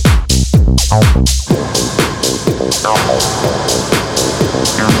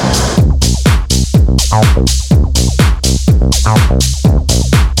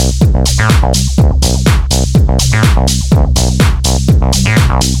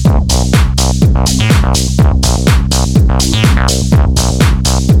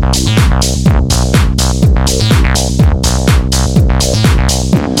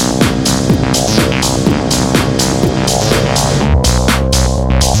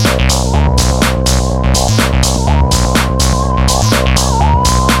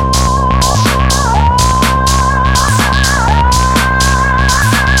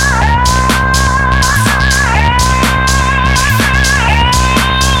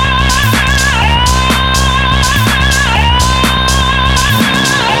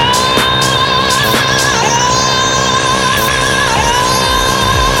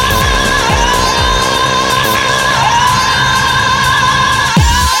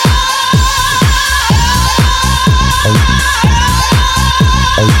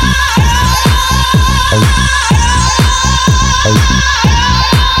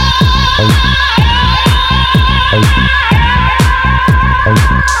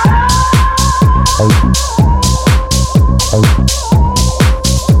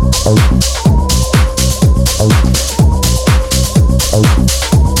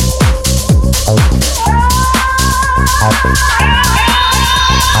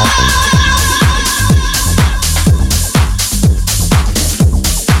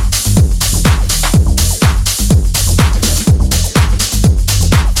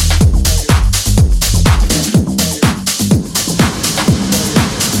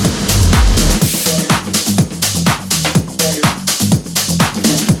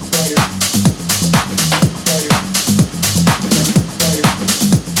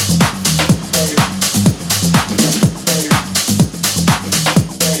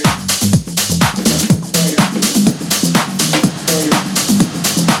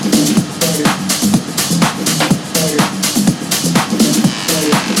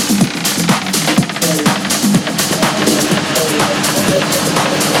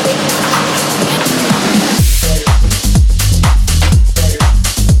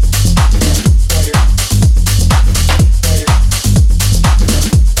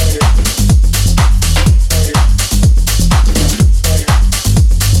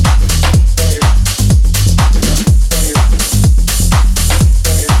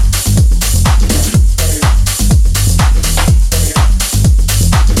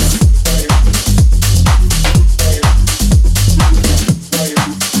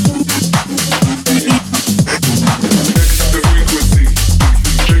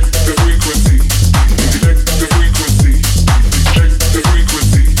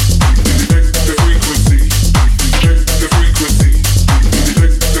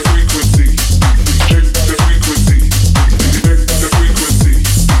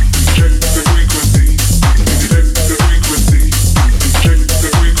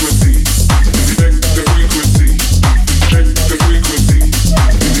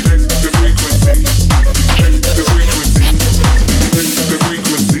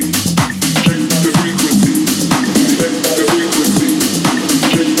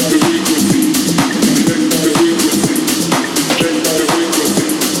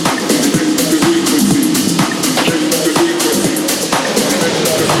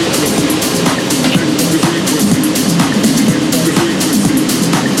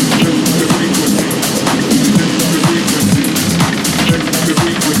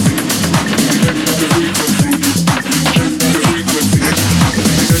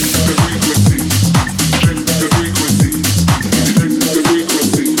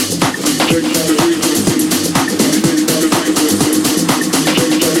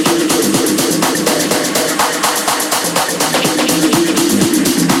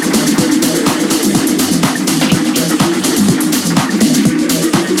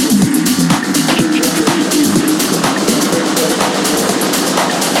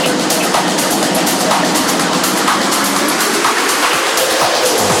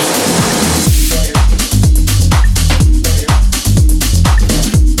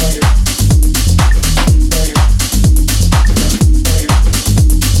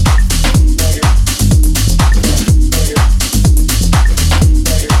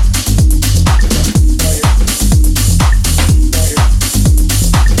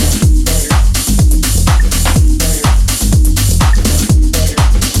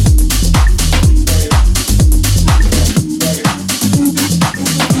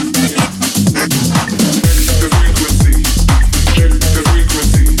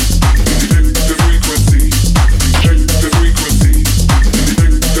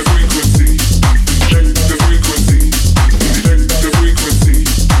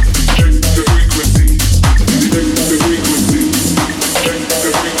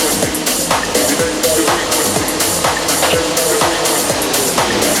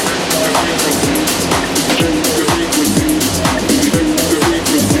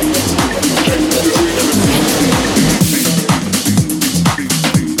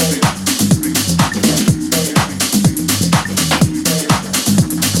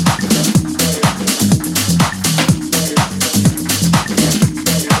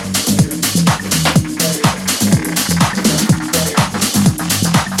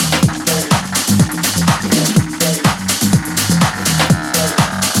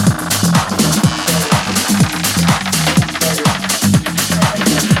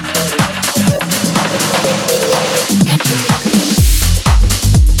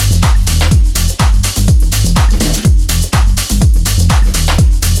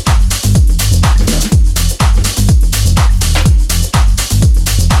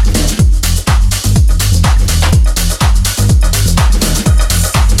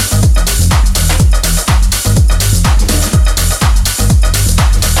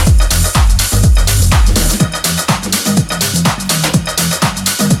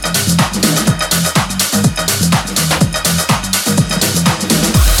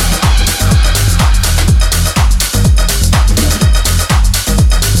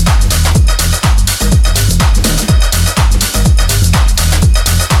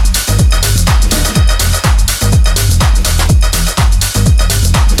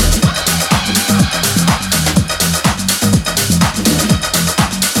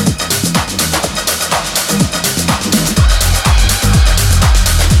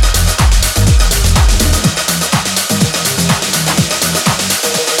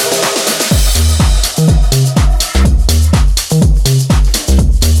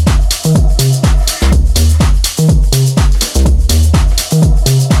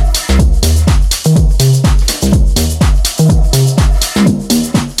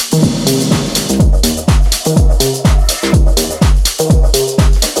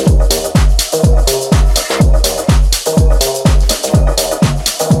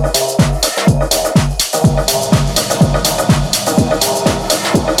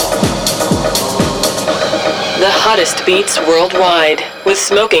 hottest beats worldwide with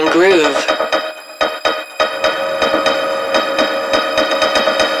Smoking Groove.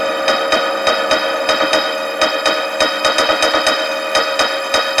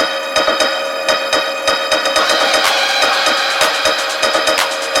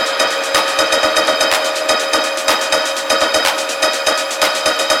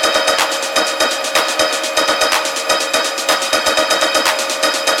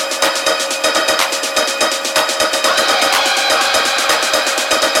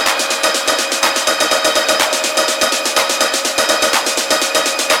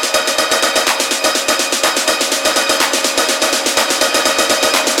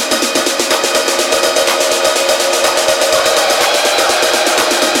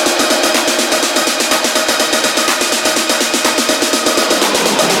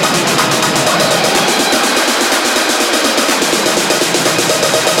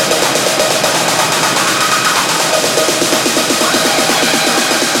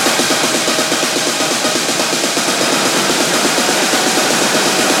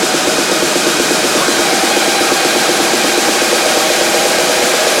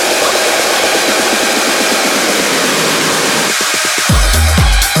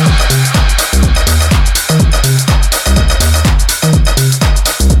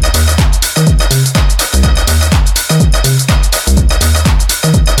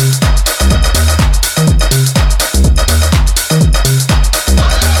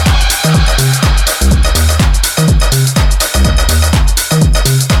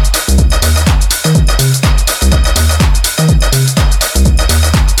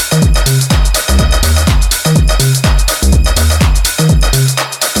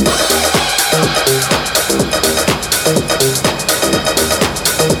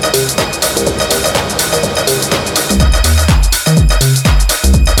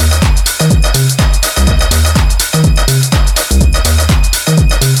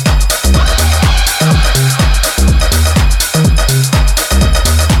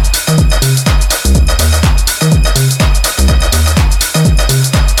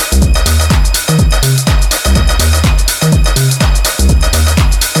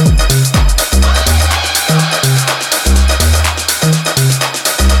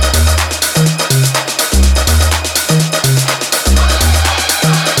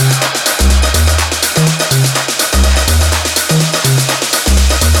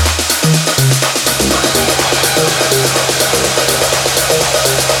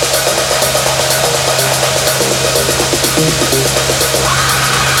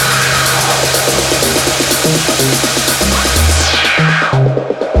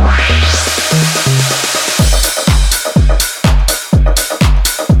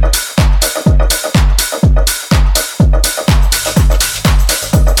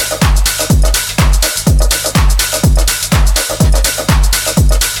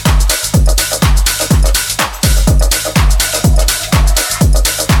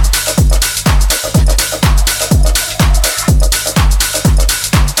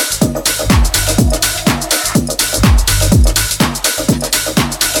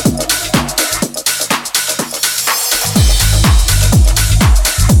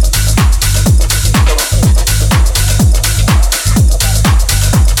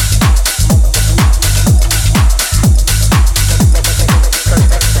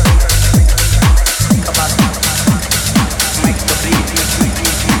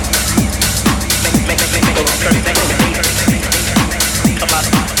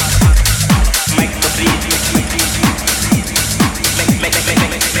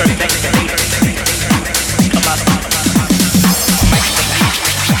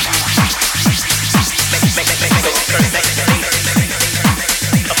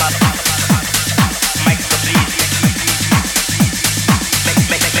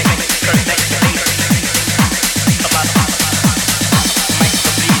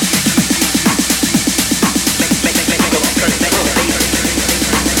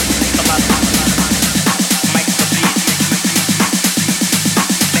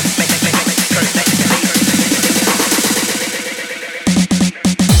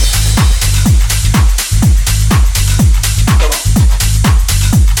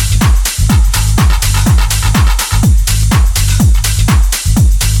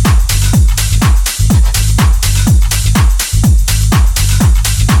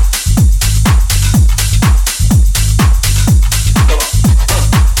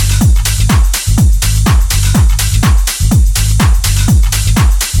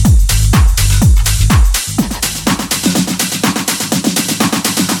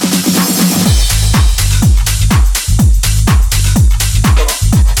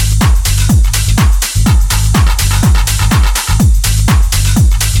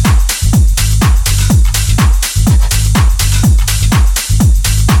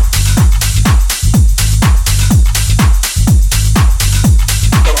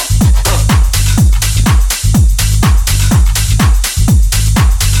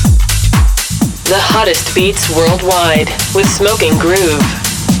 beats worldwide with Smoking Groove.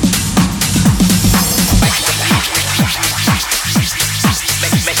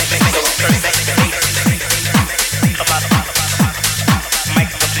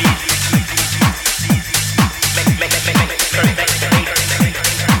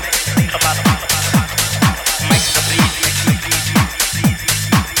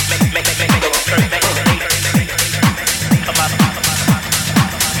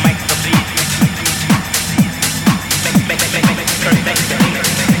 Make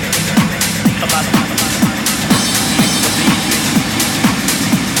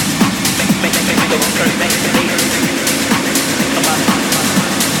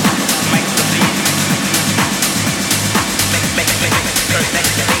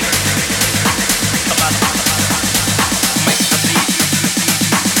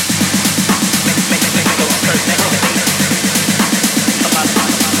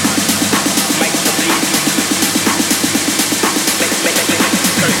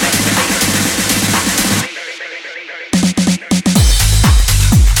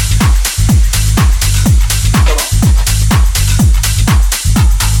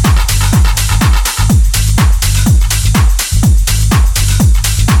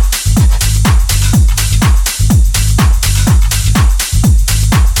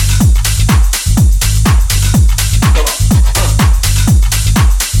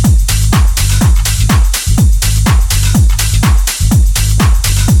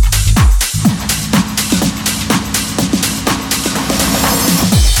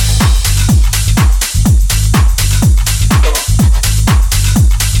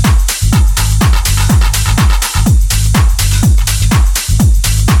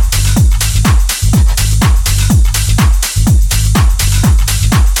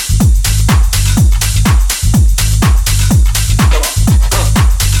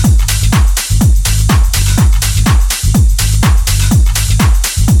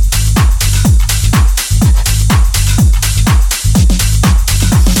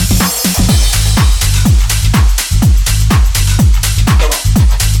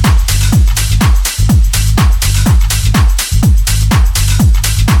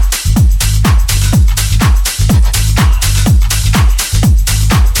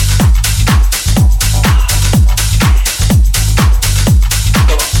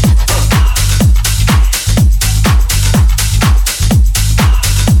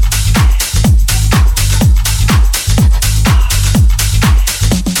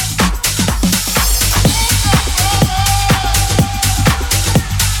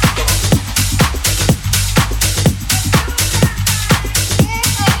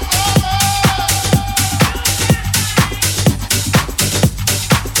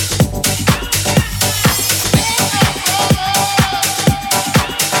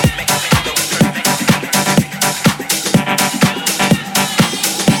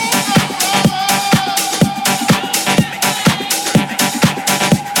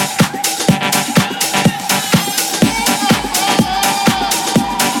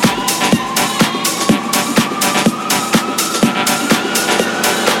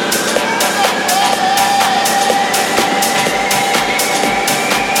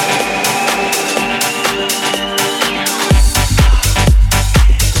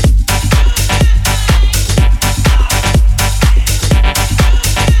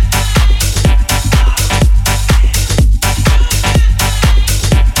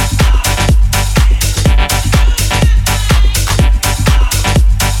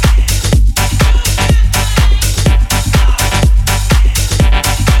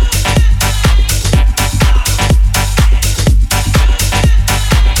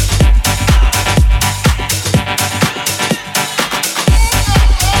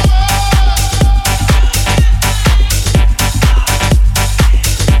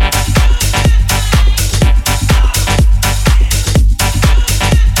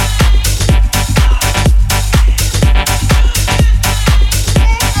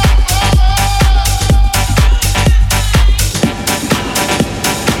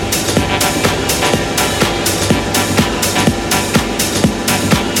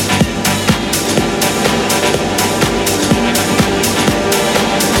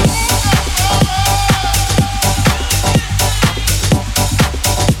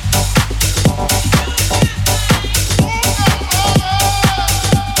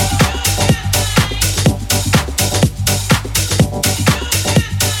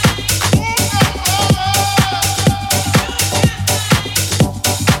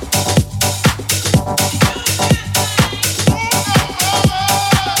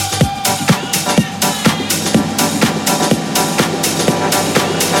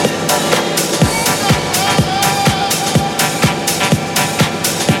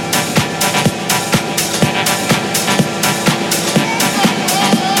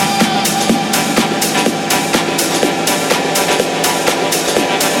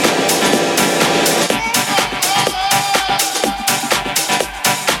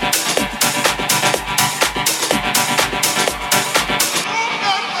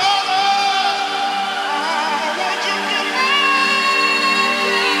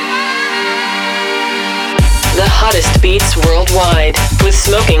beats worldwide with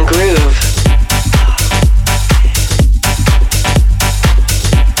Smoking Groove.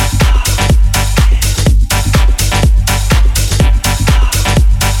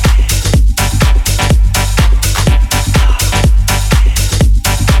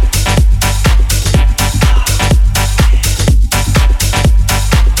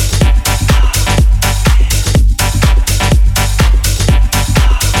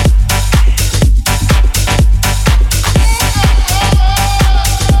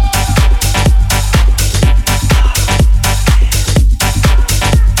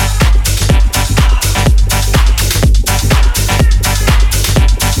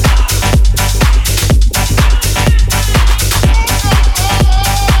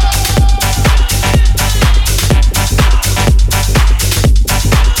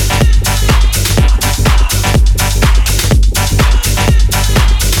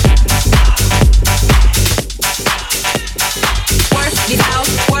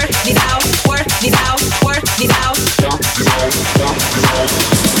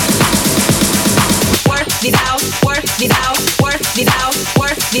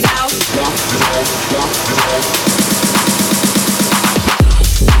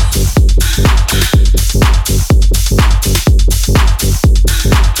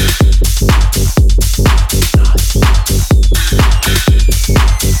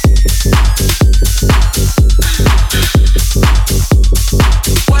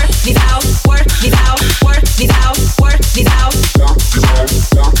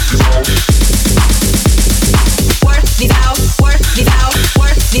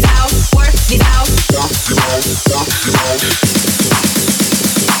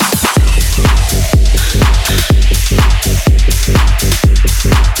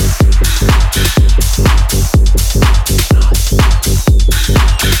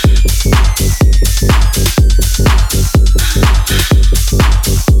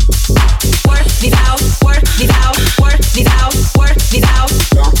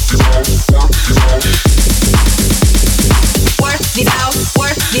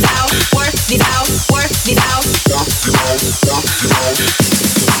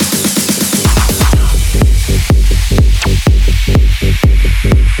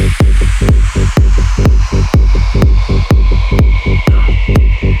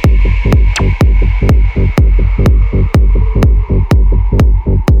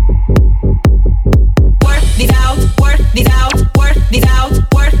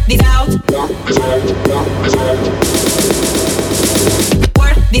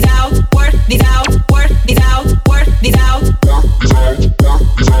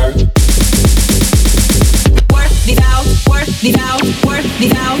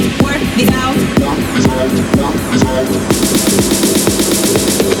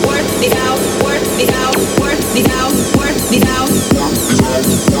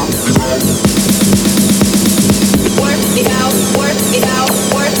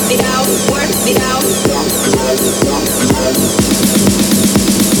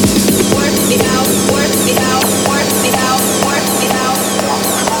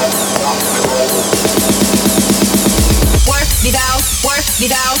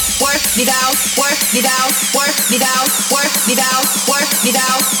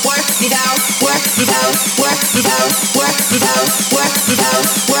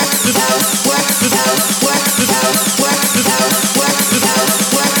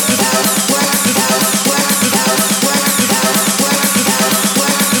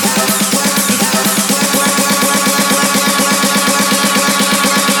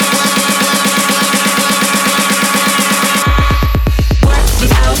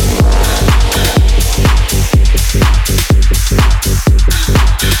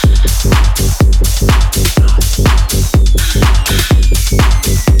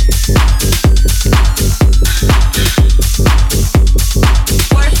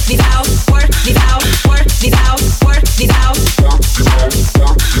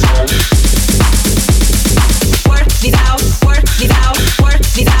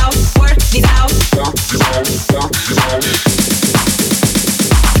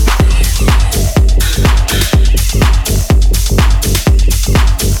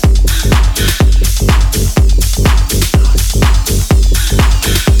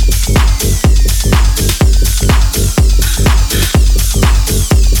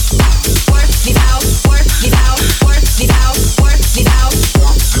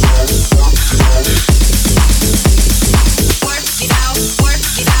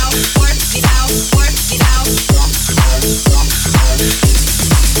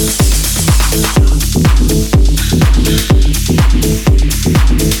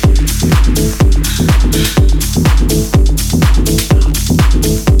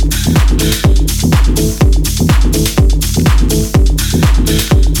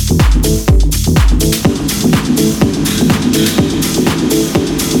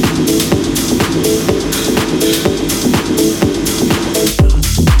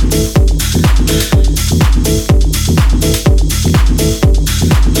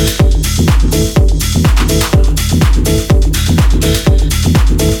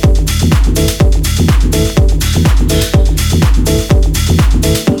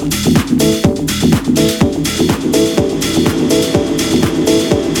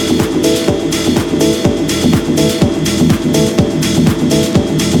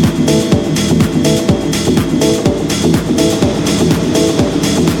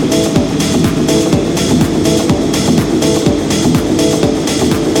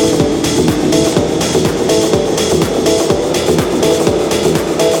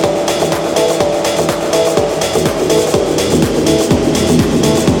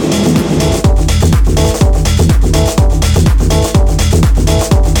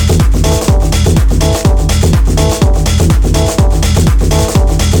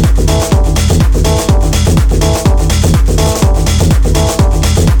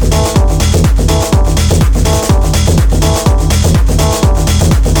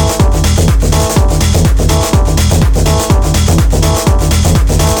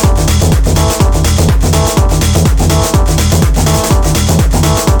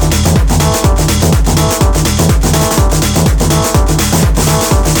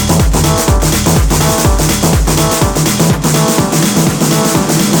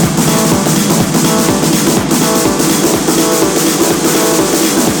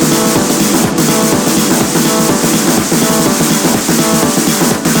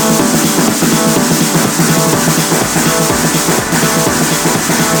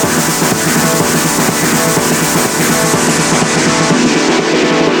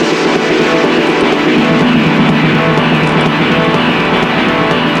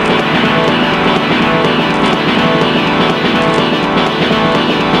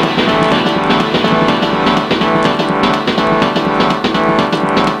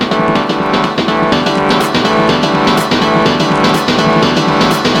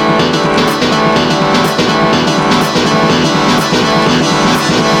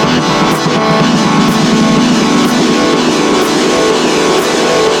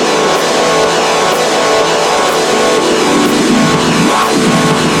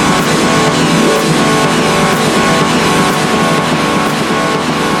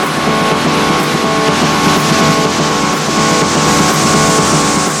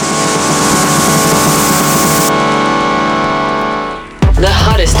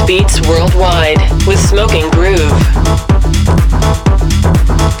 beats worldwide with Smoking Groove.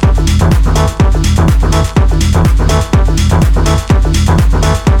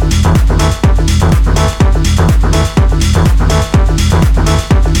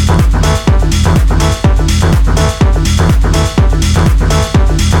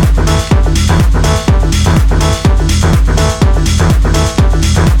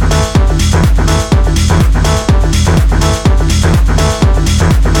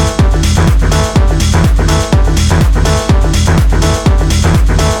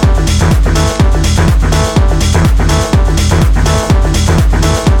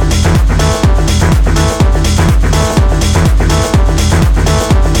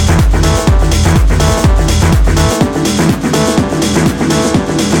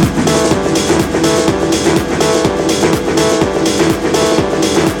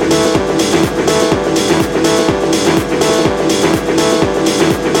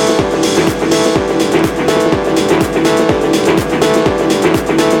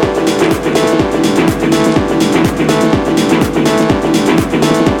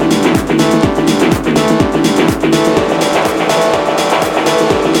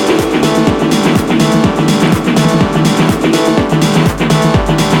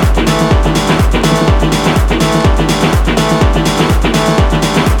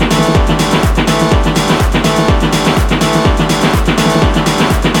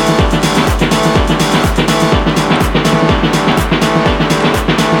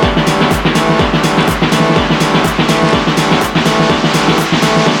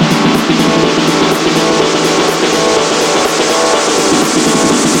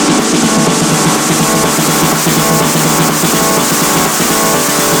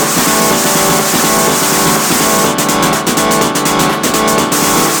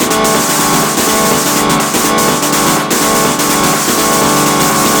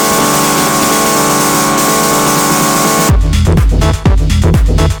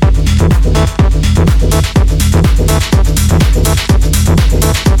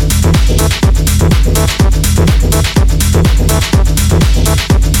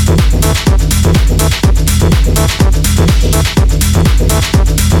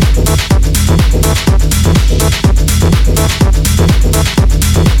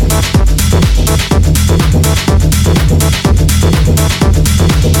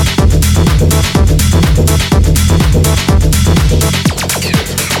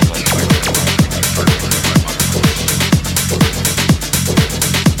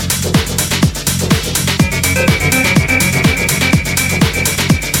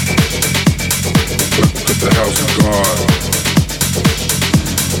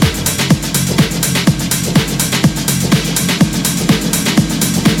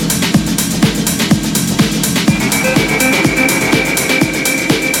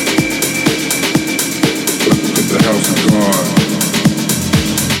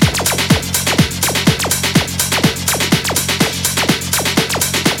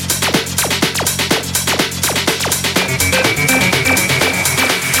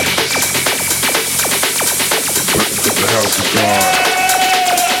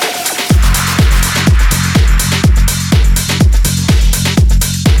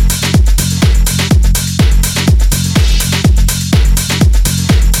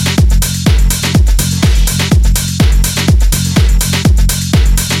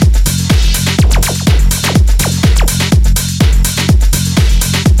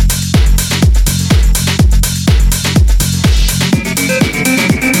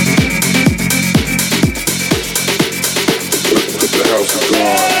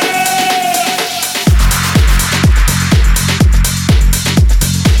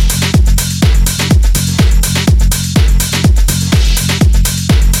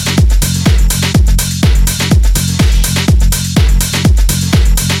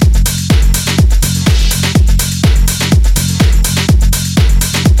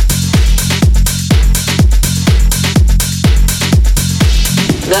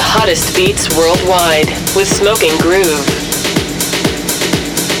 Hottest beats worldwide with Smoking Groove.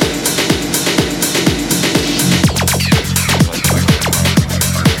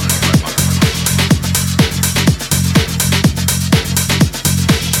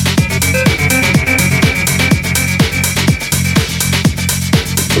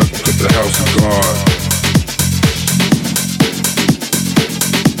 Put the house on guard.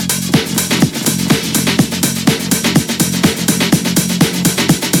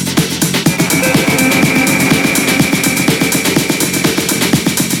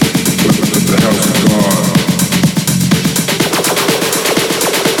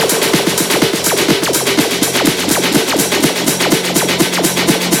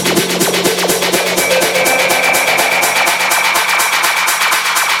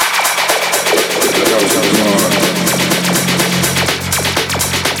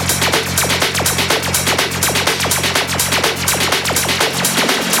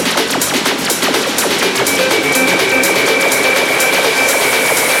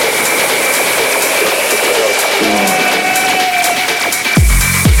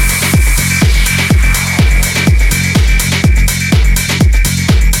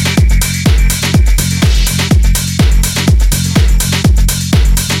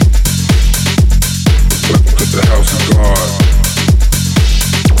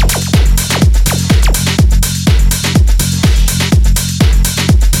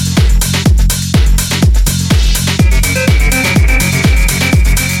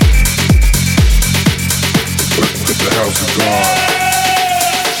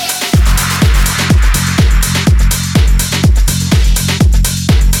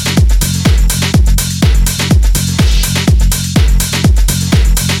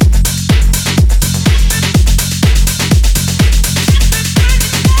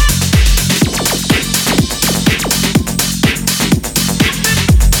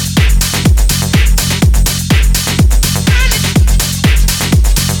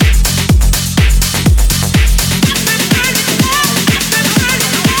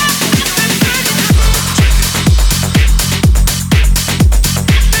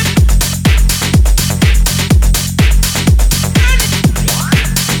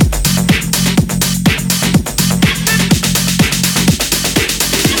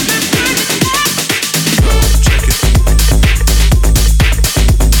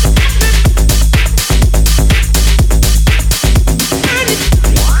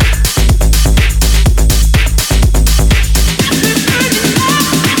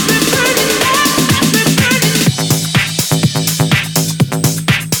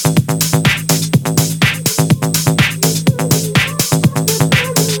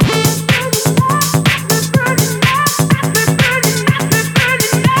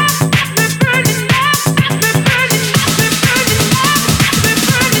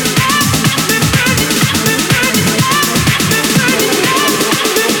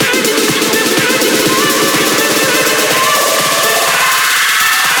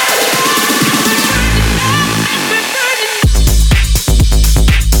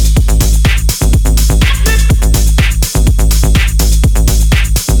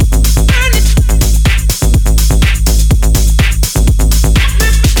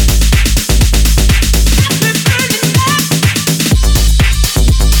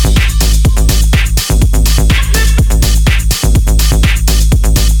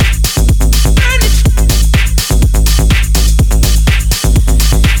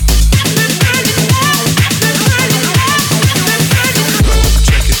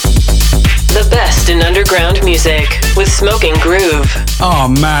 underground music with Smoking Groove.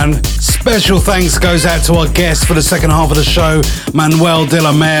 Oh man, special thanks goes out to our guest for the second half of the show, Manuel de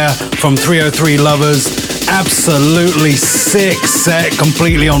la Mare from 303 Lovers. Absolutely sick set,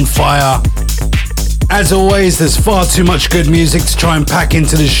 completely on fire. As always, there's far too much good music to try and pack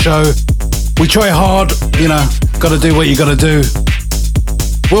into this show. We try hard, you know, gotta do what you gotta do.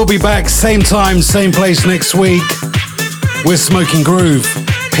 We'll be back same time, same place next week. We're Smoking Groove.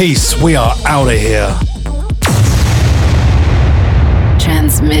 Peace, we are out of here.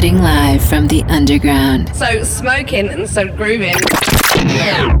 Transmitting live from the underground. So smoking and so grooving.